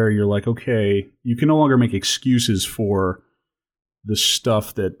point where you're like, okay, you can no longer make excuses for the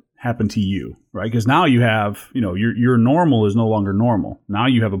stuff that happened to you, right? Because now you have, your normal is no longer normal. Now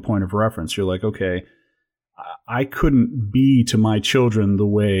you have a point of reference. You're like, okay, I couldn't be to my children the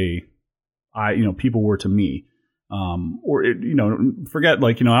way people were to me. Forget,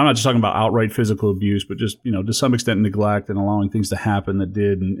 I'm not just talking about outright physical abuse, but just, to some extent neglect and allowing things to happen that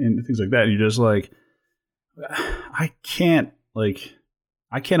did and things like that. And you're just like, I can't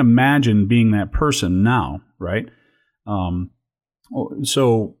imagine being that person now. Right.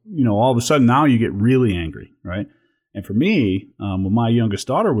 So, all of a sudden now you get really angry. Right. And for me, when my youngest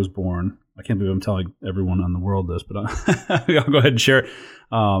daughter was born, I can't believe I'm telling everyone in the world this, but I'll go ahead and share it.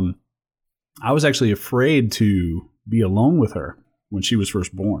 I was actually afraid to be alone with her when she was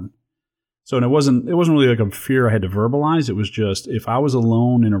first born. So, and it wasn't really like a fear I had to verbalize. It was just, if I was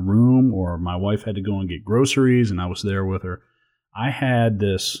alone in a room or my wife had to go and get groceries and I was there with her, I had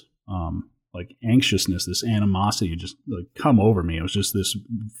this anxiousness, this animosity just come over me. It was just this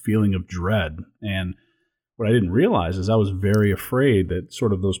feeling of dread. And what I didn't realize is I was very afraid that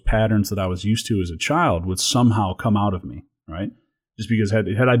sort of those patterns that I was used to as a child would somehow come out of me, right? Just because had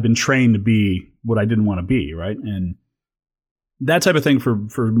I been trained to be what I didn't want to be, right? And that type of thing for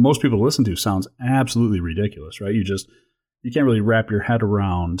most people to listen to sounds absolutely ridiculous, right? You can't really wrap your head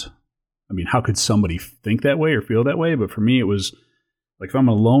around, how could somebody think that way or feel that way? But for me, it was like, if I'm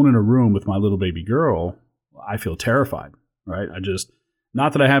alone in a room with my little baby girl, I feel terrified, right?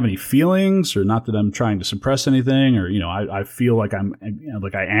 Not that I have any feelings or not that I'm trying to suppress anything or, I feel like I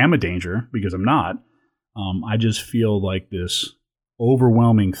am a danger because I'm not. I just feel like this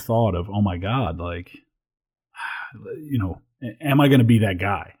overwhelming thought of, oh my God, am I going to be that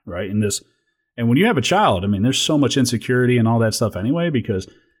guy, right? And when you have a child, there's so much insecurity and all that stuff anyway, because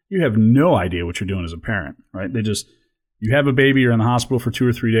you have no idea what you're doing as a parent, right? You have a baby, you're in the hospital for 2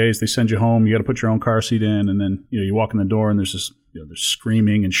 or 3 days, they send you home, you got to put your own car seat in, and then, you walk in the door and there's this, there's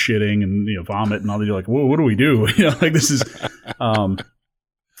screaming and shitting and, vomit and all that. You're like, whoa, what do we do? This is,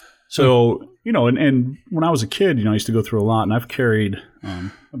 so, and when I was a kid, I used to go through a lot, and I've carried, I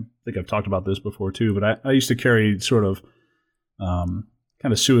think I've talked about this before too, but I used to carry sort of kind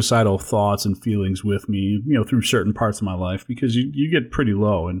of suicidal thoughts and feelings with me, through certain parts of my life, because you get pretty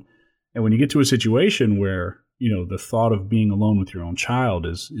low. And when you get to a situation where, the thought of being alone with your own child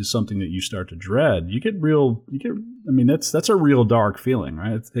is something that you start to dread, that's a real dark feeling,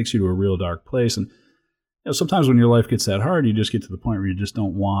 right? It takes you to a real dark place. And sometimes when your life gets that hard, you just get to the point where you just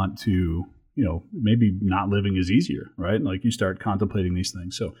don't want to, maybe not living is easier, right? Like you start contemplating these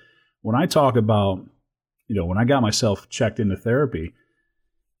things. So when I talk about, when I got myself checked into therapy,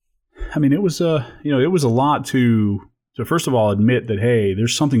 it was a lot to first of all admit that, hey,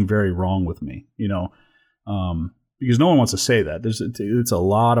 there's something very wrong with me, because no one wants to say that. It's a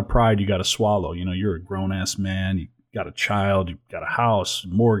lot of pride you got to swallow. You're a grown ass man, you got a child, you got a house,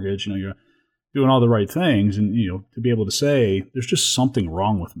 mortgage, you're doing all the right things, and to be able to say there's just something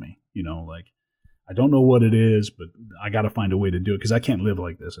wrong with me, I don't know what it is, but I got to find a way to do it because I can't live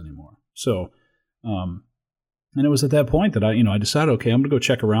like this anymore. So, and it was at that point that I decided, okay, I'm going to go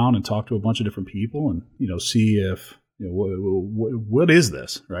check around and talk to a bunch of different people and see if what is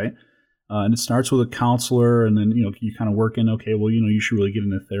this, right? And it starts with a counselor, and then you kind of work in, okay, well, you should really get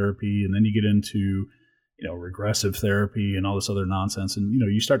into therapy, and then you get into regressive therapy and all this other nonsense, and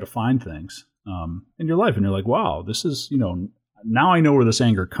you start to find things in your life, and you're like, wow, this is now I know where this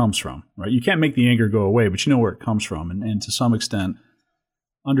anger comes from, right? You can't make the anger go away, but you know where it comes from, and to some extent,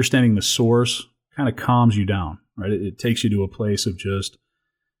 understanding the source kind of calms you down, right? It takes you to a place of just,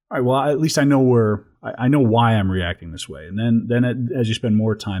 all right, well, at least I know why I'm reacting this way. And then as you spend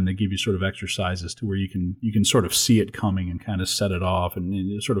more time, they give you sort of exercises to where you can sort of see it coming and kind of set it off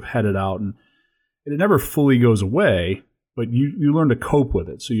and sort of head it out. And it never fully goes away, but you learn to cope with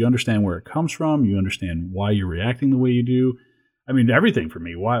it. So you understand where it comes from. You understand why you're reacting the way you do. Everything for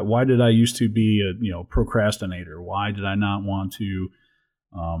me. Why did I used to be a procrastinator? Why did I not want to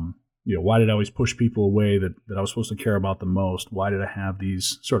why did I always push people away that I was supposed to care about the most? Why did I have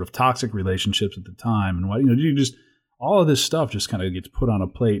these sort of toxic relationships at the time? And why, all of this stuff just kind of gets put on a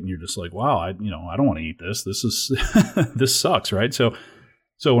plate, and you're just like, wow, I don't want to eat this. This is this sucks, right? So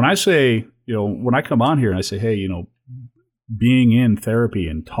when I say, when I come on here and I say, hey, being in therapy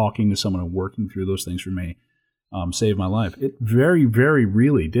and talking to someone and working through those things for me saved my life. It very, very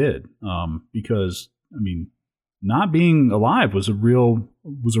really did, because not being alive was a real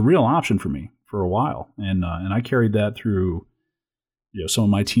option for me for a while, and I carried that through some of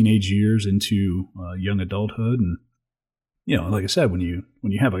my teenage years into young adulthood, and like I said, when you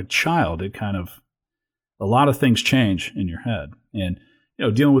have a child, it kind of, a lot of things change in your head, and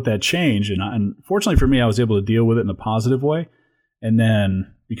dealing with that change, and fortunately for me, I was able to deal with it in a positive way. And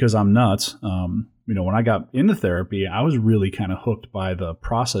then because I'm nuts, when I got into therapy, I was really kind of hooked by the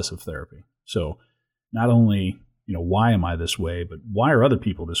process of therapy. So not only why am I this way, but why are other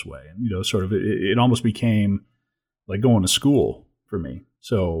people this way? And sort of it almost became like going to school for me.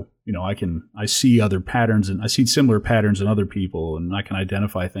 So I see other patterns, and I see similar patterns in other people, and I can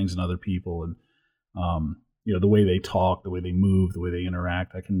identify things in other people, and the way they talk, the way they move, the way they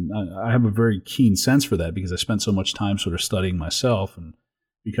interact. I have a very keen sense for that because I spent so much time sort of studying myself, and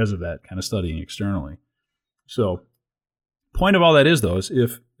because of that, kind of studying externally. So point of all that is, though, is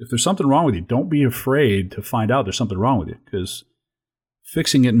if there's something wrong with you, don't be afraid to find out there's something wrong with you, because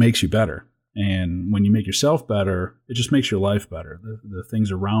fixing it makes you better. And when you make yourself better, it just makes your life better. The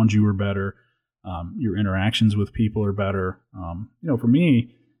things around you are better. Your interactions with people are better. For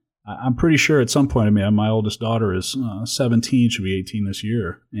me, I'm pretty sure at some point, my oldest daughter is 17, she'll be 18 this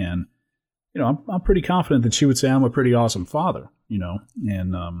year. And, I'm pretty confident that she would say I'm a pretty awesome father,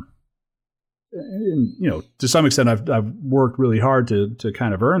 and to some extent, I've worked really hard to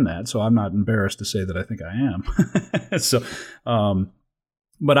kind of earn that. So I'm not embarrassed to say that I think I am. So,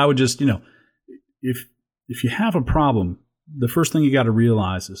 but I would just, if you have a problem, the first thing you got to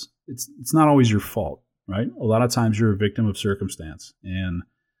realize is it's not always your fault, right? A lot of times you're a victim of circumstance, and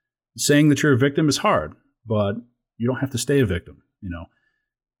saying that you're a victim is hard, but you don't have to stay a victim.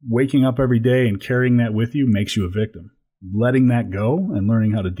 Waking up every day and carrying that with you makes you a victim. Letting that go and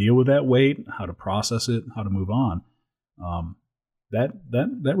learning how to deal with that weight, how to process it, how to move on,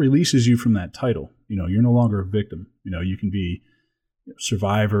 that releases you from that title. You're no longer a victim. You can be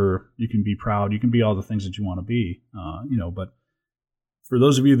survivor, you can be proud, you can be all the things that you want to be. But for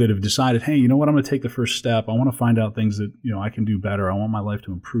those of you that have decided, hey, I'm going to take the first step. I want to find out things that I can do better. I want my life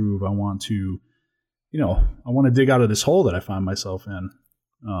to improve. I want to, I want to dig out of this hole that I find myself in.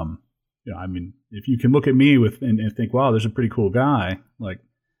 If you can look at me and think, wow, there's a pretty cool guy. Like,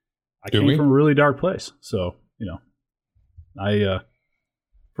 I came from a really dark place. So, I,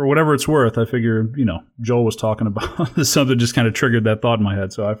 for whatever it's worth, I figure, Joel was talking about something just kind of triggered that thought in my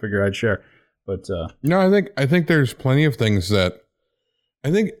head. So I figure I'd share. But, no, I think there's plenty of things that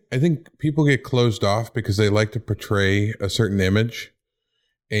I think people get closed off because they like to portray a certain image,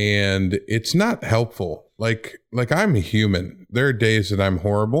 and it's not helpful. Like I'm a human. There are days that I'm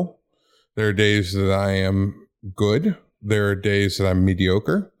horrible. There are days that I am good. There are days that I'm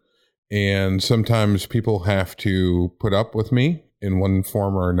mediocre. And sometimes people have to put up with me in one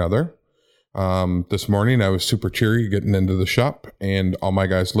form or another. This morning I was super cheery getting into the shop, and all my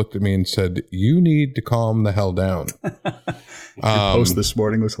guys looked at me and said, "You need to calm the hell down." Your post this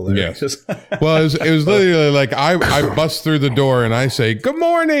morning was hilarious. Yes. Well, it was literally like I bust through the door and I say, "Good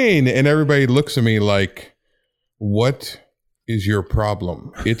morning," and everybody looks at me like, "What is your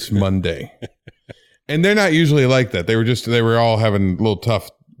problem? It's Monday." And they're not usually like that. They were all having a little tough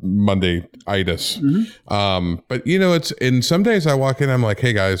Monday-itis. Mm-hmm. But it's, and some days I walk in, I'm like,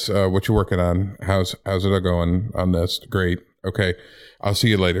 "Hey guys, what you working on? How's it all going on this?" "Great. Okay. I'll see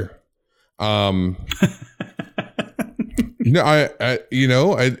you later."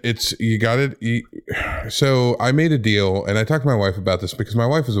 It's, you got it. So I made a deal, and I talked to my wife about this because my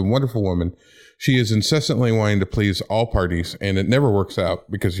wife is a wonderful woman. She is incessantly wanting to please all parties, and it never works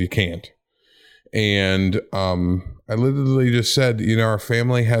out because you can't. And I literally just said, our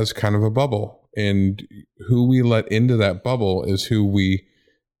family has kind of a bubble, and who we let into that bubble is who we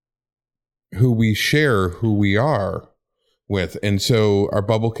share who we are with. And so our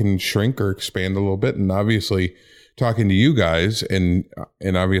bubble can shrink or expand a little bit. And obviously talking to you guys, and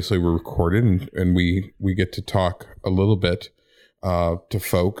obviously we're recorded, and we get to talk a little bit to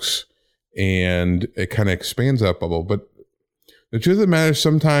folks, and it kind of expands that bubble. But the truth of the matter is,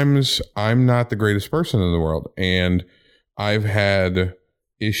 sometimes I'm not the greatest person in the world, and I've had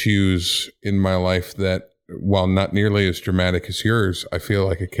issues in my life that, while not nearly as dramatic as yours, I feel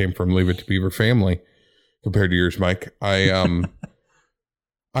like it came from Leave It to Beaver family compared to yours, Mike. I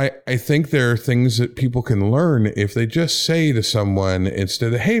I think there are things that people can learn if they just say to someone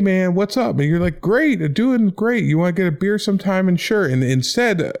instead of, hey man, what's up? And you're like, great, doing great. You want to get a beer sometime? And sure. And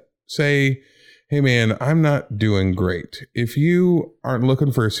instead say, hey man, I'm not doing great. If you aren't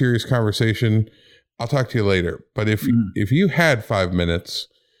looking for a serious conversation, I'll talk to you later. But if you had 5 minutes,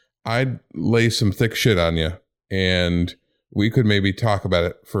 I'd lay some thick shit on you and we could maybe talk about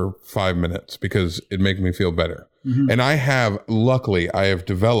it for 5 minutes because it'd make me feel better. And luckily I have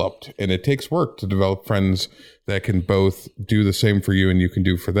developed, and it takes work to develop friends that can both do the same for you and you can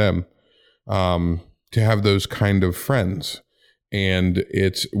do for them, to have those kind of friends. And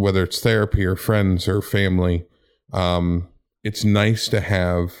it's whether it's therapy or friends or family, it's nice to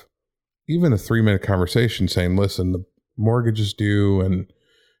have even a 3-minute conversation saying, listen, the mortgage is due and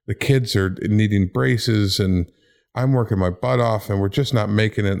the kids are needing braces and I'm working my butt off and we're just not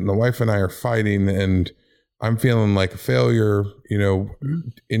making it. And the wife and I are fighting and I'm feeling like a failure,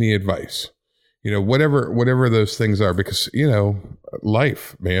 any advice, whatever those things are, because,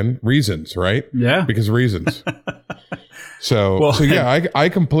 life, man, reasons, right? Yeah. Because reasons. So yeah, I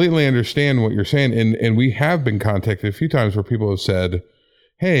completely understand what you're saying. And we have been contacted a few times where people have said,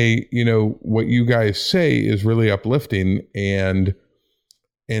 hey, what you guys say is really uplifting. And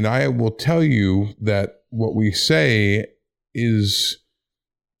I will tell you that what we say is,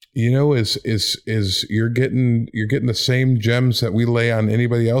 is you're getting the same gems that we lay on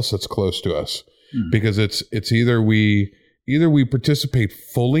anybody else that's close to us, because it's either we participate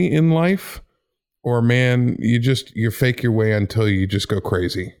fully in life, or man, you fake your way until you just go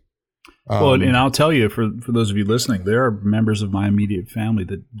crazy. Well, and I'll tell you, for those of you listening, there are members of my immediate family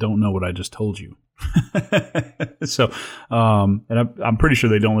that don't know what I just told you. So, and I'm pretty sure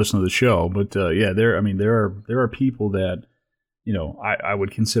they don't listen to the show, but yeah, there are people that, I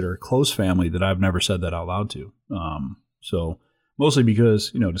would consider a close family that I've never said that out loud to. So mostly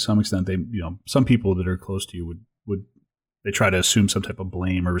because, to some extent they, some people that are close to you would they try to assume some type of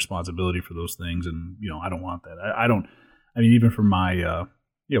blame or responsibility for those things. And, I don't want that. Even for my,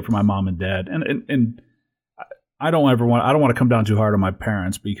 for my mom and dad, and I don't want to come down too hard on my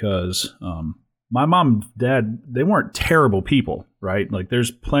parents because, my mom and dad, they weren't terrible people, right? Like there's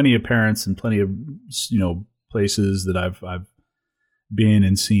plenty of parents and plenty of, places that I've been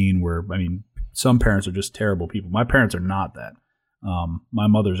and seen where, some parents are just terrible people. My parents are not that. My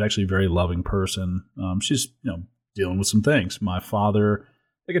mother's actually a very loving person. She's, dealing with some things. My father,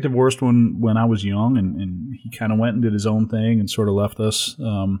 they got divorced when I was young, and he kind of went and did his own thing and sort of left us. I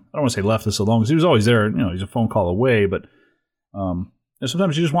don't want to say left us alone because he was always there. He's a phone call away, but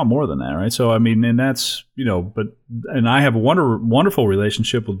sometimes you just want more than that, right? So and that's and I have a wonderful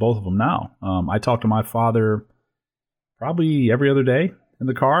relationship with both of them now. I talk to my father probably every other day in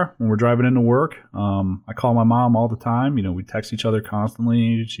the car when we're driving into work. I call my mom all the time. We text each other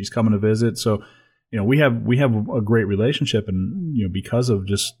constantly. She's coming to visit, so. We have a great relationship, and because of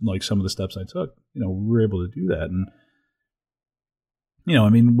just like some of the steps I took, we were able to do that. And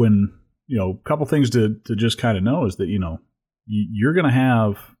when a couple things to just kind of know is that you're going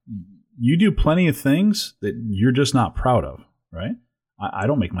to you do plenty of things that you're just not proud of, right? I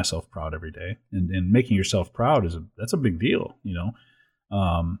don't make myself proud every day, and making yourself proud that's a big deal.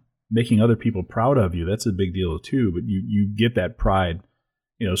 Making other people proud of you, that's a big deal too. But you get that pride.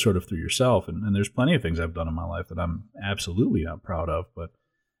 Sort of through yourself. And there's plenty of things I've done in my life that I'm absolutely not proud of. But,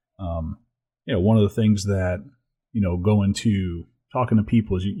 one of the things that, go into talking to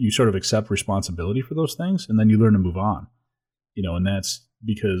people is you sort of accept responsibility for those things, and then you learn to move on, and that's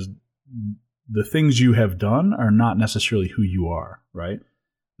because the things you have done are not necessarily who you are, right?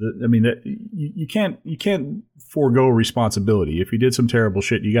 You can't forego responsibility. If you did some terrible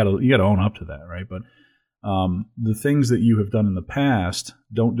shit, you gotta own up to that, right? But the things that you have done in the past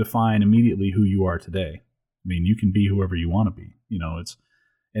don't define immediately who you are today. You can be whoever you want to be.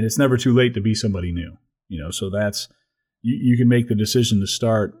 It's never too late to be somebody new. So that's you can make the decision to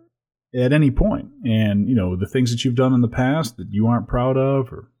start at any point. And the things that you've done in the past that you aren't proud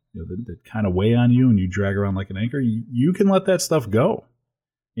of, or that kind of weigh on you and you drag around like an anchor, you can let that stuff go.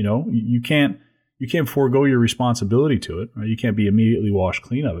 You can't forego your responsibility to it. Right? You can't be immediately washed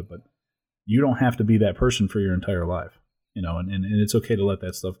clean of it, but you don't have to be that person for your entire life, and it's okay to let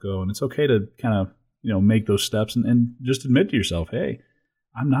that stuff go. And it's okay to kind of, make those steps and just admit to yourself, hey,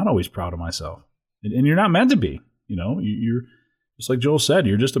 I'm not always proud of myself. And you're not meant to be, you're just like Joel said,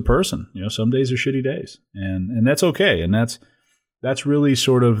 you're just a person. Some days are shitty days, and that's okay. And that's really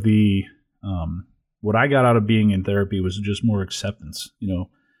sort of the, what I got out of being in therapy was just more acceptance,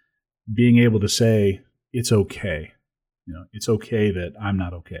 being able to say, it's okay. It's okay that I'm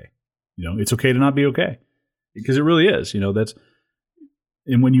not okay. It's okay to not be okay, because it really is.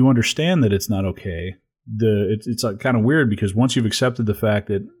 And when you understand that it's not okay, it's kind of weird because once you've accepted the fact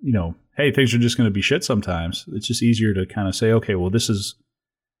that, hey, things are just going to be shit sometimes, it's just easier to kind of say, okay, well, this is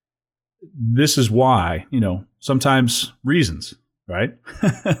why, sometimes reasons, right?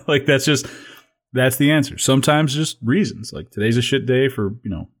 Like that's the answer. Sometimes just reasons. Like today's a shit day for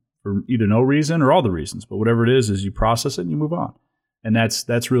either no reason or all the reasons, but whatever it is you process it and you move on. And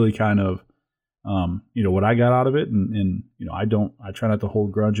that's really kind of, what I got out of it. And I try not to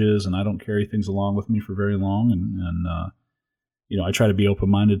hold grudges and I don't carry things along with me for very long. And I try to be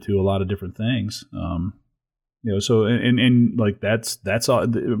open-minded to a lot of different things. So, and like, that's all.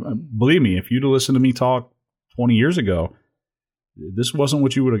 Believe me, if you'd have listened to me talk 20 years ago, this wasn't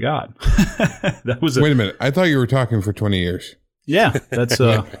what you would have got. Wait a minute. I thought you were talking for 20 years. Yeah, that's, is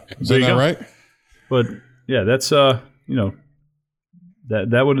that right? But yeah, that's, that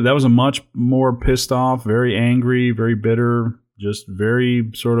was a much more pissed off, very angry, very bitter, just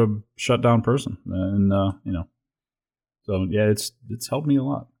very sort of shut down person. And, so yeah, it's helped me a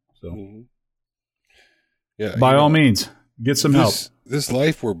lot. So yeah, by all means, get some help. This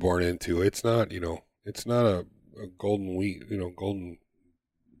life we're born into, it's not, it's not a golden wheat,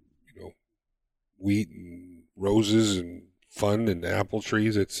 wheat and roses and fun and apple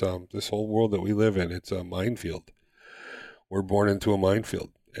trees. It's this whole world that we live in, it's a minefield. We're born into a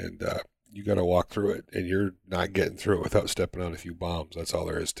minefield, and you got to walk through it, and you're not getting through it without stepping on a few bombs. That's all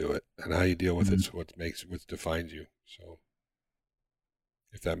there is to it, and how you deal with it's what defines you. So,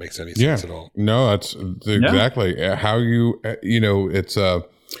 if that makes any sense at all. No, that's exactly how you. It's. I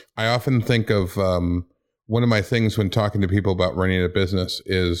often think of one of my things when talking to people about running a business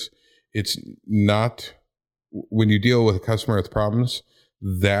is it's not when you deal with a customer with problems.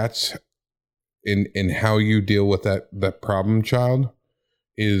 That's in how you deal with that problem child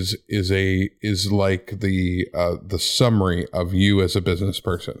is like the summary of you as a business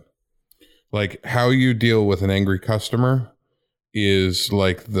person. Like how you deal with an angry customer is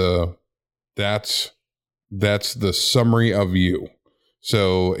like that's the summary of you.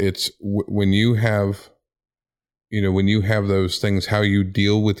 So it's when you have those things, how you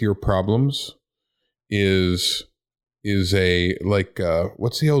deal with your problems is a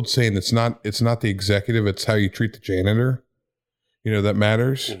what's the old saying? It's not the executive, it's how you treat the janitor, that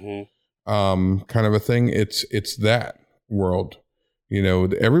matters. Kind of a thing. It's that world,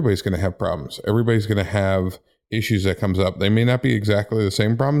 everybody's going to have problems. Everybody's going to have issues that comes up. They may not be exactly the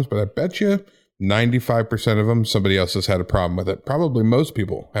same problems, but I bet you 95% of them, somebody else has had a problem with it. Probably most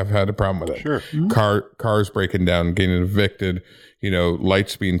people have had a problem with it. Sure. Cars breaking down, getting evicted,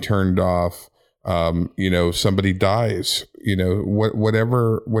 lights being turned off, somebody dies,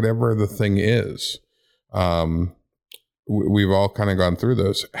 whatever the thing is. We've all kind of gone through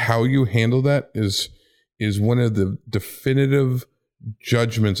those. How you handle that is one of the definitive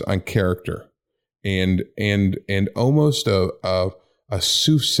judgments on character and almost a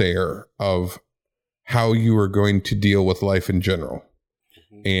soothsayer of how you are going to deal with life in general.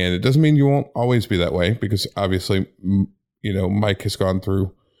 And it doesn't mean you won't always be that way, because obviously, Mike has gone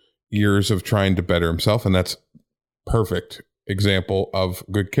through years of trying to better himself, and that's perfect example of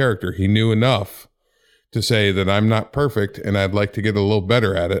good character. He knew enough to say that I'm not perfect and I'd like to get a little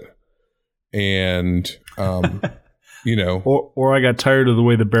better at it. And, or I got tired of the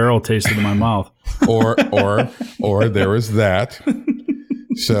way the barrel tasted in my mouth. or there was that.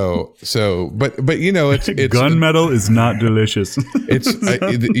 So, but it's gunmetal is not delicious.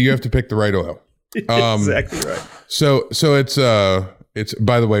 You have to pick the right oil. Exactly right. So it's,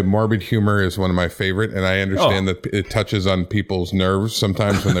 by the way, morbid humor is one of my favorite, and I understand that it touches on people's nerves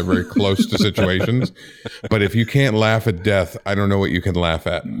sometimes when they're very close to situations. But if you can't laugh at death, I don't know what you can laugh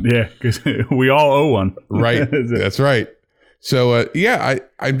at. Yeah, because we all owe one. Right. That's right. So,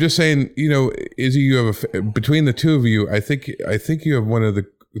 I'm just saying, Izzy, you have between the two of you, I think you have one of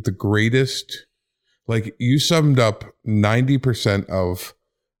the greatest, like you summed up 90% of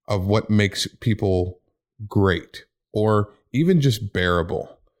what makes people great, or even just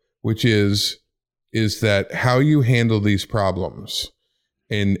bearable, which is that how you handle these problems,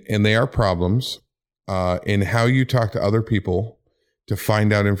 and they are problems, and how you talk to other people to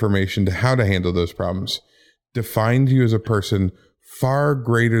find out information to how to handle those problems, defines you as a person far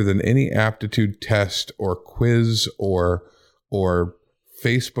greater than any aptitude test or quiz or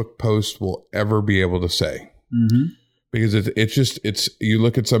Facebook post will ever be able to say. Mm-hmm. Because it's you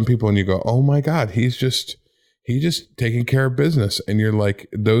look at some people and you go, oh my God, he's just taking care of business. And you're like,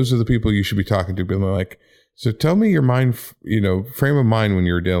 those are the people you should be talking to. Being like, so tell me your mind, frame of mind when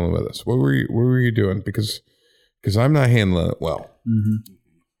you were dealing with us. What were you doing? Because I'm not handling it well. Mm-hmm.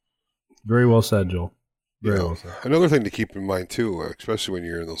 Very well said, Joel. Another thing to keep in mind too, especially when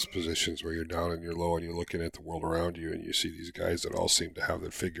you're in those positions where you're down and you're low and you're looking at the world around you and you see these guys that all seem to have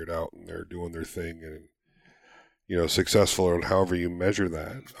it figured out and they're doing their thing and, you know, successful or however you measure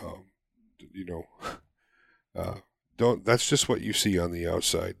that, that's just what you see on the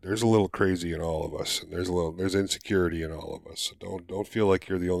outside. There's a little crazy in all of us, and there's insecurity in all of us. So don't feel like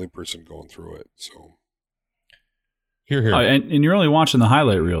you're the only person going through it. So here. And you're only watching the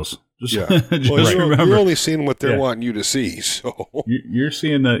highlight reels. Just remember, you're only seeing what they're wanting you to see. So you're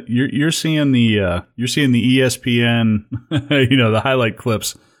seeing the ESPN, the highlight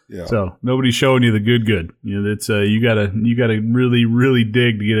clips. Yeah. So nobody's showing you the good. It's you gotta really, really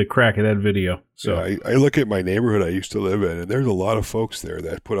dig to get a crack at that video. So I look at my neighborhood I used to live in, and there's a lot of folks there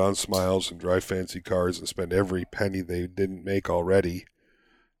that put on smiles and drive fancy cars and spend every penny they didn't make already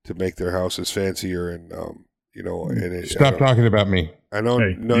to make their houses fancier and Stop talking about me. I know.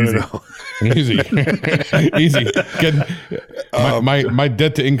 Hey, no. Easy. Easy. My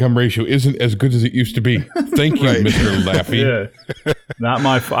debt to income ratio isn't as good as it used to be. Thank you, Mr. Laffy. Yeah. Not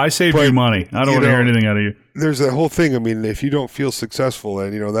my I saved you money. I don't want to hear anything out of you. There's that whole thing. I mean, if you don't feel successful,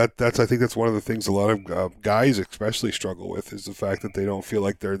 and I think that's one of the things a lot of guys especially struggle with is the fact that they don't feel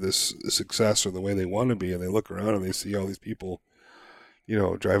like they're this success or the way they want to be, and they look around and they see all these people,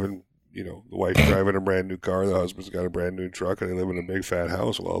 driving. The wife's driving a brand new car, the husband's got a brand new truck, and they live in a big fat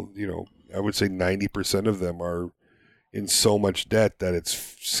house. Well, I would say 90% of them are in so much debt that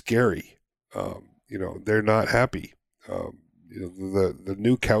it's scary. They're not happy. The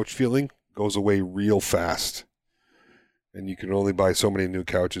new couch feeling goes away real fast, and you can only buy so many new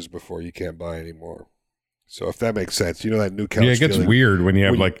couches before you can't buy anymore. So if that makes sense, that new couch. Yeah, it gets feeling, weird when you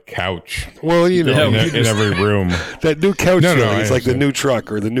have like couch. Well, in every room. That new couch feeling is like the new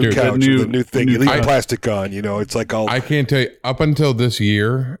truck or the new couch or the new thing. You leave plastic on, it's like all. I can't tell you. Up until this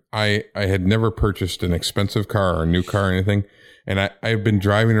year, I had never purchased an expensive car or a new car or anything, and I've been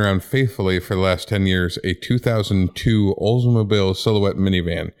driving around faithfully for the last 10 years a 2002 Oldsmobile Silhouette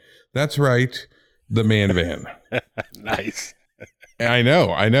minivan. That's right, the man van. Nice. I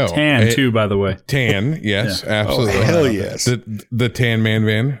know. Tan too, by the way. Tan, yes, absolutely. Oh, hell yes. The tan man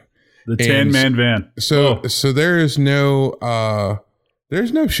van. The tan man van. So there is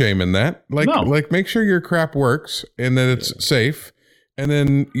there's no shame in that. Like make sure your crap works and that it's safe, and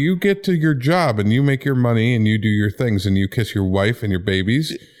then you get to your job and you make your money and you do your things and you kiss your wife and your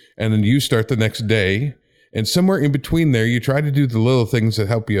babies, and then you start the next day. And somewhere in between there, you try to do the little things that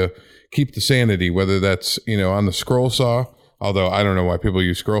help you keep the sanity, whether that's on the scroll saw. Although I don't know why people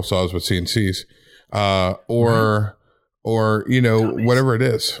use scroll saws with CNCs, or whatever it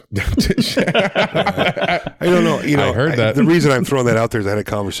is. I don't know. I heard that. The reason I'm throwing that out there is I had a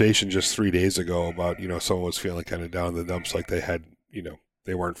conversation just 3 days ago about someone was feeling kind of down in the dumps, like they had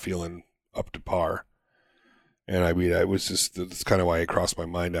they weren't feeling up to par. And I mean, that's kind of why it crossed my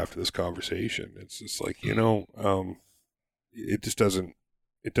mind after this conversation. It's just like it just doesn't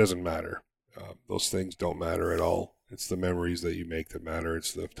matter. Those things don't matter at all. It's the memories that you make that matter.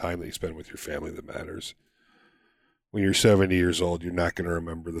 It's the time that you spend with your family that matters. When you're 70 years old, you're not going to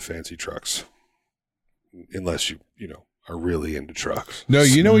remember the fancy trucks unless you are really into trucks. No,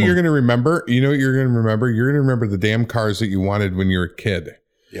 what you're going to remember? You're going to remember the damn cars that you wanted when you were a kid.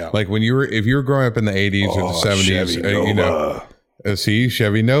 Yeah. Like if you were growing up in the 80s or the 70s,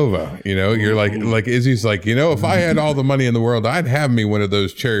 Chevy Nova, you're like Izzy's like, if I had all the money in the world, I'd have me one of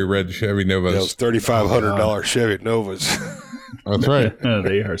those cherry red Chevy Novas. Those $3,500 Chevy Novas. That's right.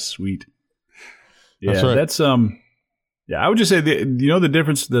 They are sweet. Yeah, that's right. That's I would just say the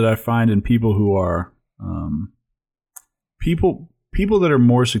difference that I find in people who are people that are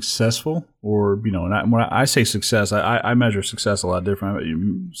more successful, or and when I say success, I measure success a lot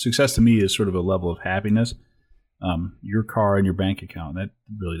different. Success to me is sort of a level of happiness. Your car and your bank account, that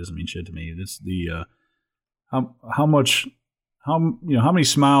really doesn't mean shit to me. It's the how many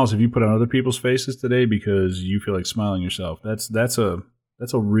smiles have you put on other people's faces today because you feel like smiling yourself? That's a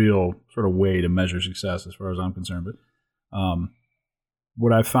real sort of way to measure success as far as I'm concerned. But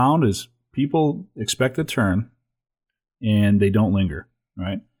what I've found is people expect a turn and they don't linger,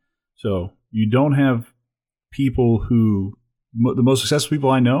 right? So you don't have people who, the most successful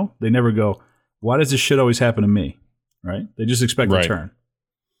people I know, they never go, why does this shit always happen to me? Right? They just expect a turn.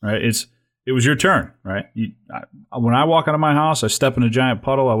 Right? It was your turn. Right? When I walk out of my house, I step in a giant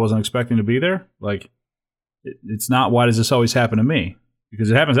puddle I wasn't expecting to be there. Like, it's not why does this always happen to me?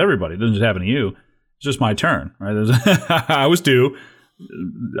 Because it happens to everybody. It doesn't just happen to you. It's just my turn. Right? I was due.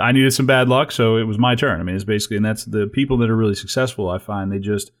 I needed some bad luck, so it was my turn. I mean, it's basically, and that's the people that are really successful. I find they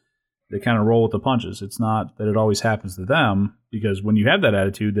They kind of roll with the punches. It's not that it always happens to them, because when you have that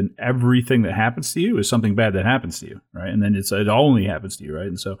attitude, then everything that happens to you is something bad that happens to you, right? And then it only happens to you, right?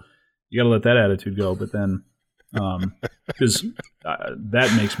 And so you got to let that attitude go. But then, because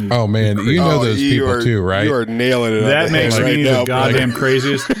that makes me. Oh man, you know those people too, right? You are nailing it. That makes me the goddamn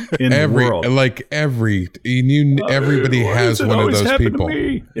craziest in the world. Everybody has one of those people.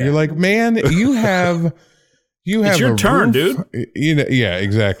 Yeah. You're like, man, you have. It's your turn, dude. Yeah,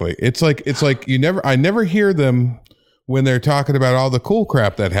 exactly. It's like I never hear them when they're talking about all the cool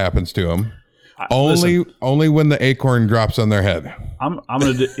crap that happens to them. Only when the acorn drops on their head. I'm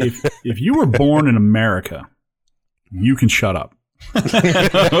gonna if you were born in America, you can shut up.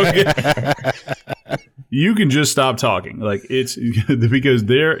 Okay. You can just stop talking. Like, it's because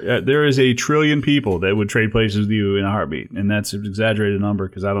there is a trillion people that would trade places with you in a heartbeat, and that's an exaggerated number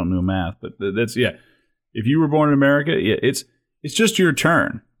because I don't know math, but that's If you were born in America, it's just your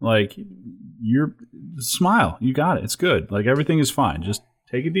turn. Like, smile. You got it. It's good. Like, everything is fine. Just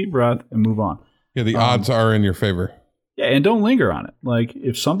take a deep breath and move on. Yeah, the odds are in your favor. Yeah, and don't linger on it. Like,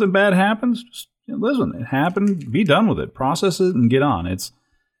 if something bad happens, just listen. It happened. Be done with it. Process it and get on.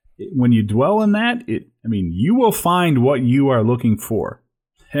 When you dwell in that, you will find what you are looking for.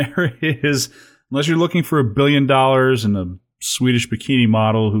 There is, unless you're looking for $1 billion and a Swedish bikini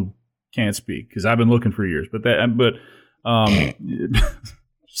model who can't speak, because I've been looking for years.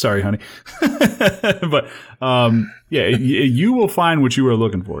 Sorry, honey. But you will find what you are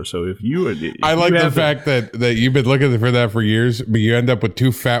looking for. So if I like the fact that you've been looking for that for years, but you end up with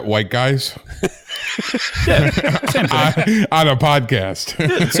two fat white guys. Yeah, same thing. On a podcast.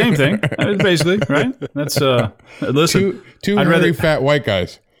 Yeah, same thing, basically, right? That's listen. Two very fat white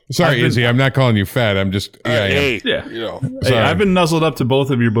guys. Sorry, Izzy, I'm not calling you fat. I'm just Hey, Sorry. I've been nuzzled up to both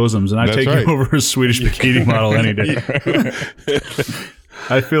of your bosoms, and I take you over a Swedish bikini model any day.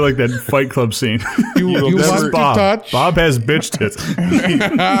 I feel like that Fight Club scene. You want to touch? Bob has bitch tits.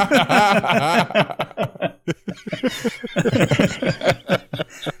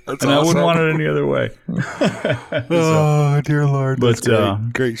 That's and awesome. I wouldn't want it any other way. Oh, dear Lord. But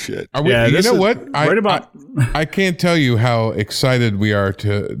great shit. You know what? I can't tell you how excited we are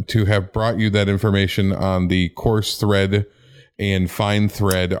to have brought you that information on the coarse thread and fine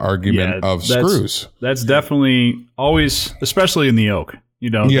thread argument of screws. That's definitely always, especially in the yoke.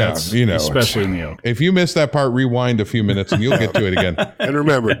 Especially in the yoke. If you missed that part, rewind a few minutes and you'll get to it again. And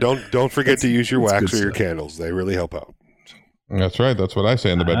remember, don't forget to use your wax or your candles. They really help out. That's right. That's what I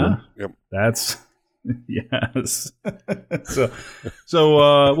say in the bedroom. Yep. That's yes.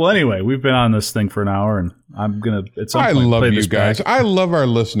 So anyway, we've been on this thing for an hour, and I'm gonna at some point love play you this guys. back. I love our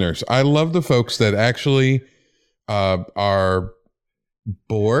listeners. I love the folks that actually are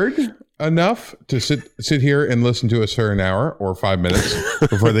bored enough to sit here and listen to us for an hour or 5 minutes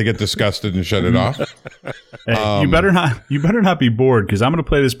before they get disgusted and shut it off. Hey, you better not be bored, because I'm going to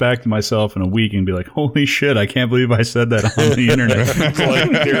play this back to myself in a week and be like, holy shit, I can't believe I said that on the internet.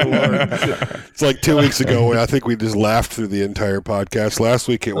 Dear Lord. It's like 2 weeks ago when I think we just laughed through the entire podcast. Last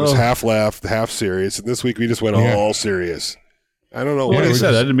week it was half laugh, half serious, and this week we just went all serious. I don't know what I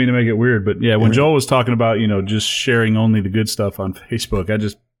said. I didn't mean to make it weird, but when Joel was talking about just sharing only the good stuff on Facebook,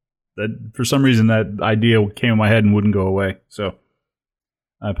 that for some reason that idea came in my head and wouldn't go away. So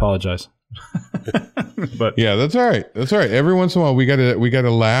I apologize. But yeah, that's all right. That's all right. Every once in a while we gotta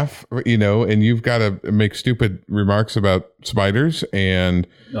laugh, and you've got to make stupid remarks about spiders, and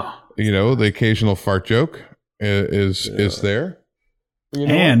the occasional fart joke is there.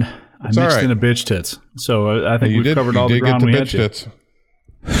 And I mixed in a bitch tits. So I think we've covered all the ground we had to. Tits.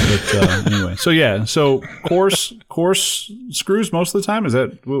 But anyway, so coarse screws most of the time. Is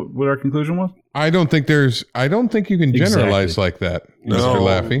that what our conclusion was? I don't think you can generalize like that, Mr.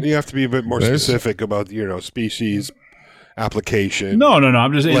 Laffy. You have to be a bit more specific about species, application. No.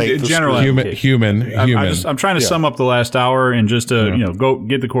 I'm just in general. Human. I'm trying to sum up the last hour and just to go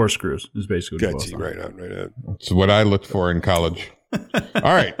get the coarse screws is basically what it was. Right on. That's what I looked for in college. All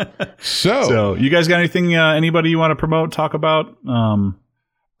right. So you guys got anything? Anybody you want to promote? Talk about?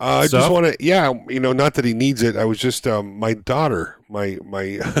 I just want to, not that he needs it. I was just, my daughter, my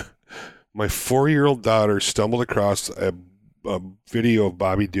 4-year-old daughter stumbled across a video of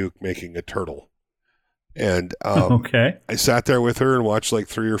Bobby Duke making a turtle. And okay. I sat there with her and watched like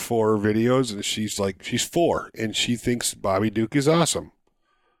 3 or 4 videos, and she's 4 and she thinks Bobby Duke is awesome.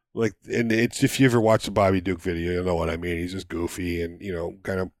 Like, and it's, if you ever watch the Bobby Duke video, you'll know what I mean. He's just goofy and,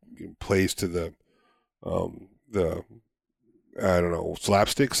 kind of plays to the I don't know,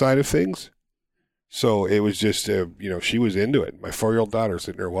 slapstick side of things. So it was just, she was into it. My 4-year-old daughter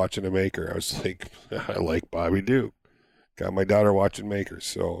sitting there watching him make her. I was like, I like Bobby Duke. Got my daughter watching Makers,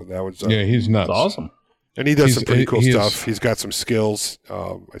 so that was he's nuts. That's awesome. And he does some pretty cool stuff. He's got some skills.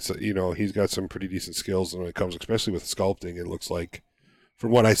 He's got some pretty decent skills, and when it comes, especially with sculpting, it looks like,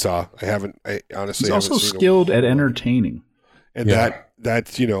 from what I saw, I honestly he's also skilled at entertaining, and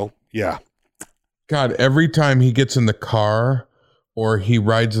that's God, every time he gets in the car or he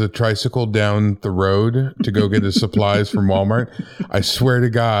rides the tricycle down the road to go get his supplies from Walmart, I swear to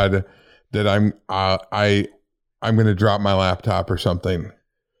God that I'm going to drop my laptop or something.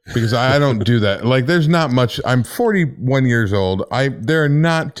 Because I don't do that. Like, there's not much. I'm 41 years old. There are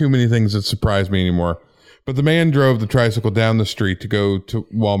not too many things that surprise me anymore. But the man drove the tricycle down the street to go to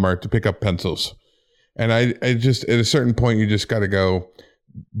Walmart to pick up pencils. And I just, at a certain point, you just got to go,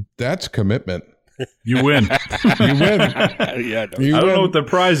 that's commitment. You win. You win. Yeah. I don't know what the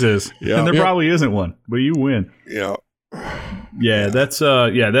prize is. Yeah. And there probably isn't one, but you win. Yeah. Yeah, that's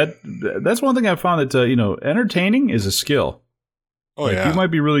one thing I found that entertaining is a skill. Oh, yeah. You might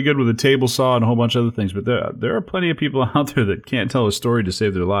be really good with a table saw and a whole bunch of other things, but there are plenty of people out there that can't tell a story to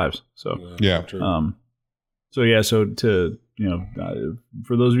save their lives. So yeah. True. So to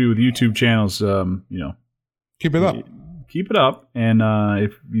for those of you with YouTube channels, keep it up. Keep it up, and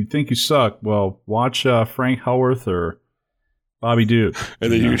if you think you suck, well, watch Frank Howarth or Bobby Duke.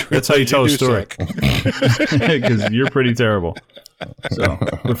 And then that's how you tell a story. Because you're pretty terrible. So,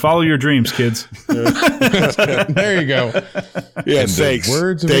 but follow your dreams, kids. There you go. Yeah, and thanks.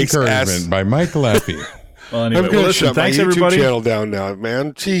 Words of encouragement by Mike Laffey. Well, anyway, I'm going to shut thanks my YouTube everybody. channel down now,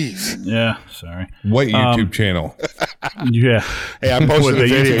 man. Jeez. Yeah, sorry. What YouTube channel? Yeah. Hey, I posted a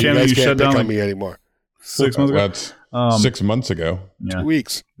video. YouTube channel you guys you can't shut pick down on me anymore. 6 months ago. That's 6 months ago. Yeah. 2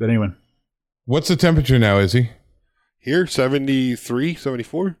 weeks. But anyway. What's the temperature now, Izzy? Here, 73,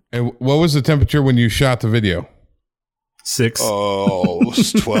 74. And what was the temperature when you shot the video? 6. Oh,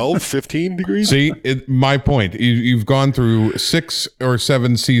 12, 15 degrees. See, my point. You've gone through 6 or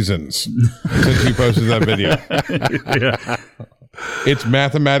 7 seasons since you posted that video. Yeah. It's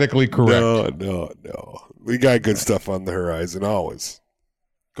mathematically correct. No. We got good stuff on the horizon always.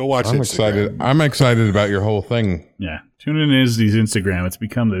 Go watch I'm Instagram. excited. I'm excited about your whole thing. Yeah. Tune in to Izzy's Instagram. It's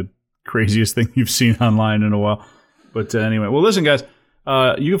become the craziest thing you've seen online in a while. But anyway, well, listen, guys.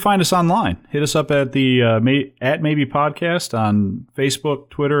 You can find us online. Hit us up at the at Maybe Podcast on Facebook,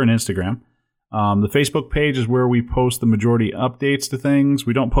 Twitter, and Instagram. The Facebook page is where we post the majority updates to things.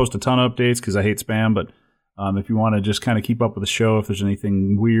 We don't post a ton of updates because I hate spam, but if you want to just kind of keep up with the show, if there's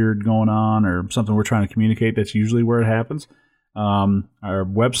anything weird going on or something we're trying to communicate, that's usually where it happens. Our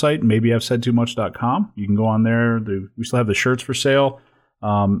website, maybeI'vesaidtoomuch.com. You can go on there. We still have the shirts for sale.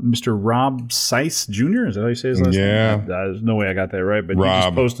 Mr. Rob Seiss Jr. Is that how you say his last name? There's no way I got that right, but Rob. He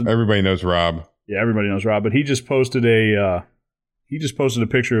just posted. Everybody knows Rob. Yeah, everybody knows Rob, but he just posted a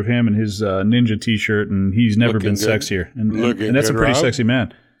picture of him in his ninja T-shirt, and he's never been sexier, and that's a pretty sexy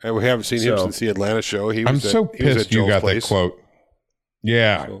man. And we haven't seen him since the Atlanta show. I'm so pissed you got that quote.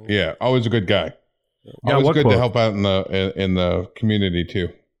 Yeah, yeah, always a good guy. Yeah, always good quote? to help out in the community too.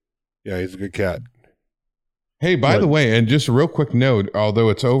 Yeah, he's a good cat. Hey, by the way, and just a real quick note, although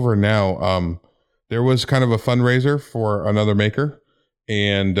it's over now, there was kind of a fundraiser for another maker,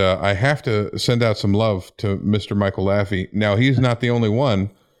 and I have to send out some love to Mr. Michael Laffey. Now, he's not the only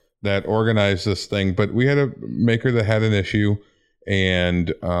one that organized this thing, but we had a maker that had an issue,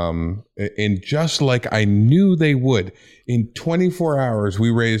 and just like I knew they would, in 24 hours,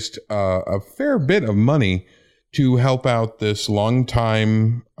 we raised a fair bit of money to help out this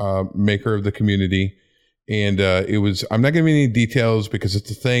longtime maker of the community. And it was, I'm not giving any details because it's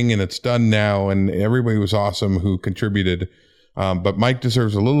a thing and it's done now, and everybody was awesome who contributed. But Mike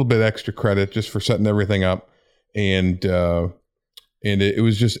deserves a little bit extra credit just for setting everything up. And it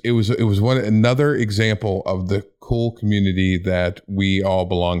was another example of the cool community that we all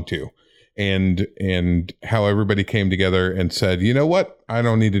belong to, and how everybody came together and said, you know what? I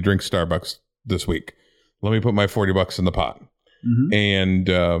don't need to drink Starbucks this week. Let me put my $40 in the pot. Mm-hmm. And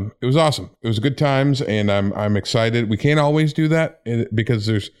it was awesome. It was good times, and I'm excited. We can't always do that because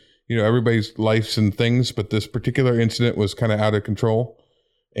there's everybody's lives and things, but this particular incident was kind of out of control,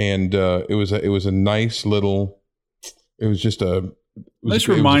 and it was a nice little. It was just a nice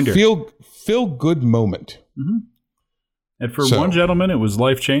reminder. Feel good moment. Mm-hmm. And for one gentleman, it was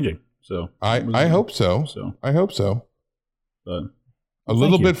life changing. So I hope so. I hope so. But a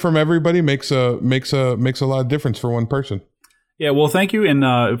little bit from everybody makes a lot of difference for one person. Yeah, well, thank you, and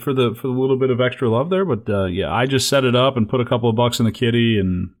for the little bit of extra love there. But I just set it up and put a couple of bucks in the kitty,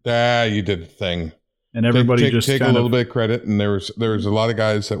 and you did the thing. And everybody take a little bit of credit. And there was a lot of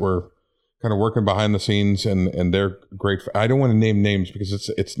guys that were kind of working behind the scenes, and they're great. I don't want to name names because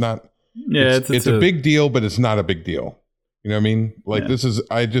it's not. Yeah, it's a big deal, but it's not a big deal. You know what I mean? Like this is,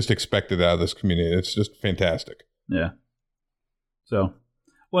 I just expect it out of this community. It's just fantastic. Yeah. So,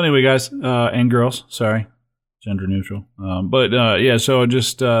 well, anyway, guys and girls, sorry, gender neutral. So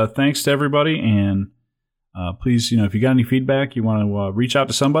just thanks to everybody, and please, if you got any feedback, you want to reach out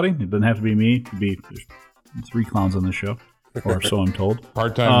to somebody. It doesn't have to be me. It could be there's 3 clowns on this show, or so I'm told.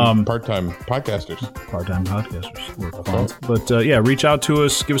 Part-time podcasters. Part-time podcasters or clowns. But reach out to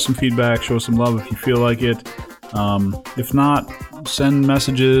us, give us some feedback, show us some love if you feel like it. If not, send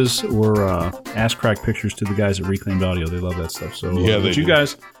messages or ask crack pictures to the guys at Reclaimed Audio. They love that stuff. So you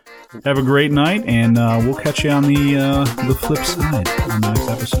guys have a great night, and we'll catch you on the flip side on the next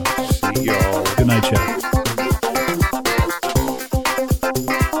episode.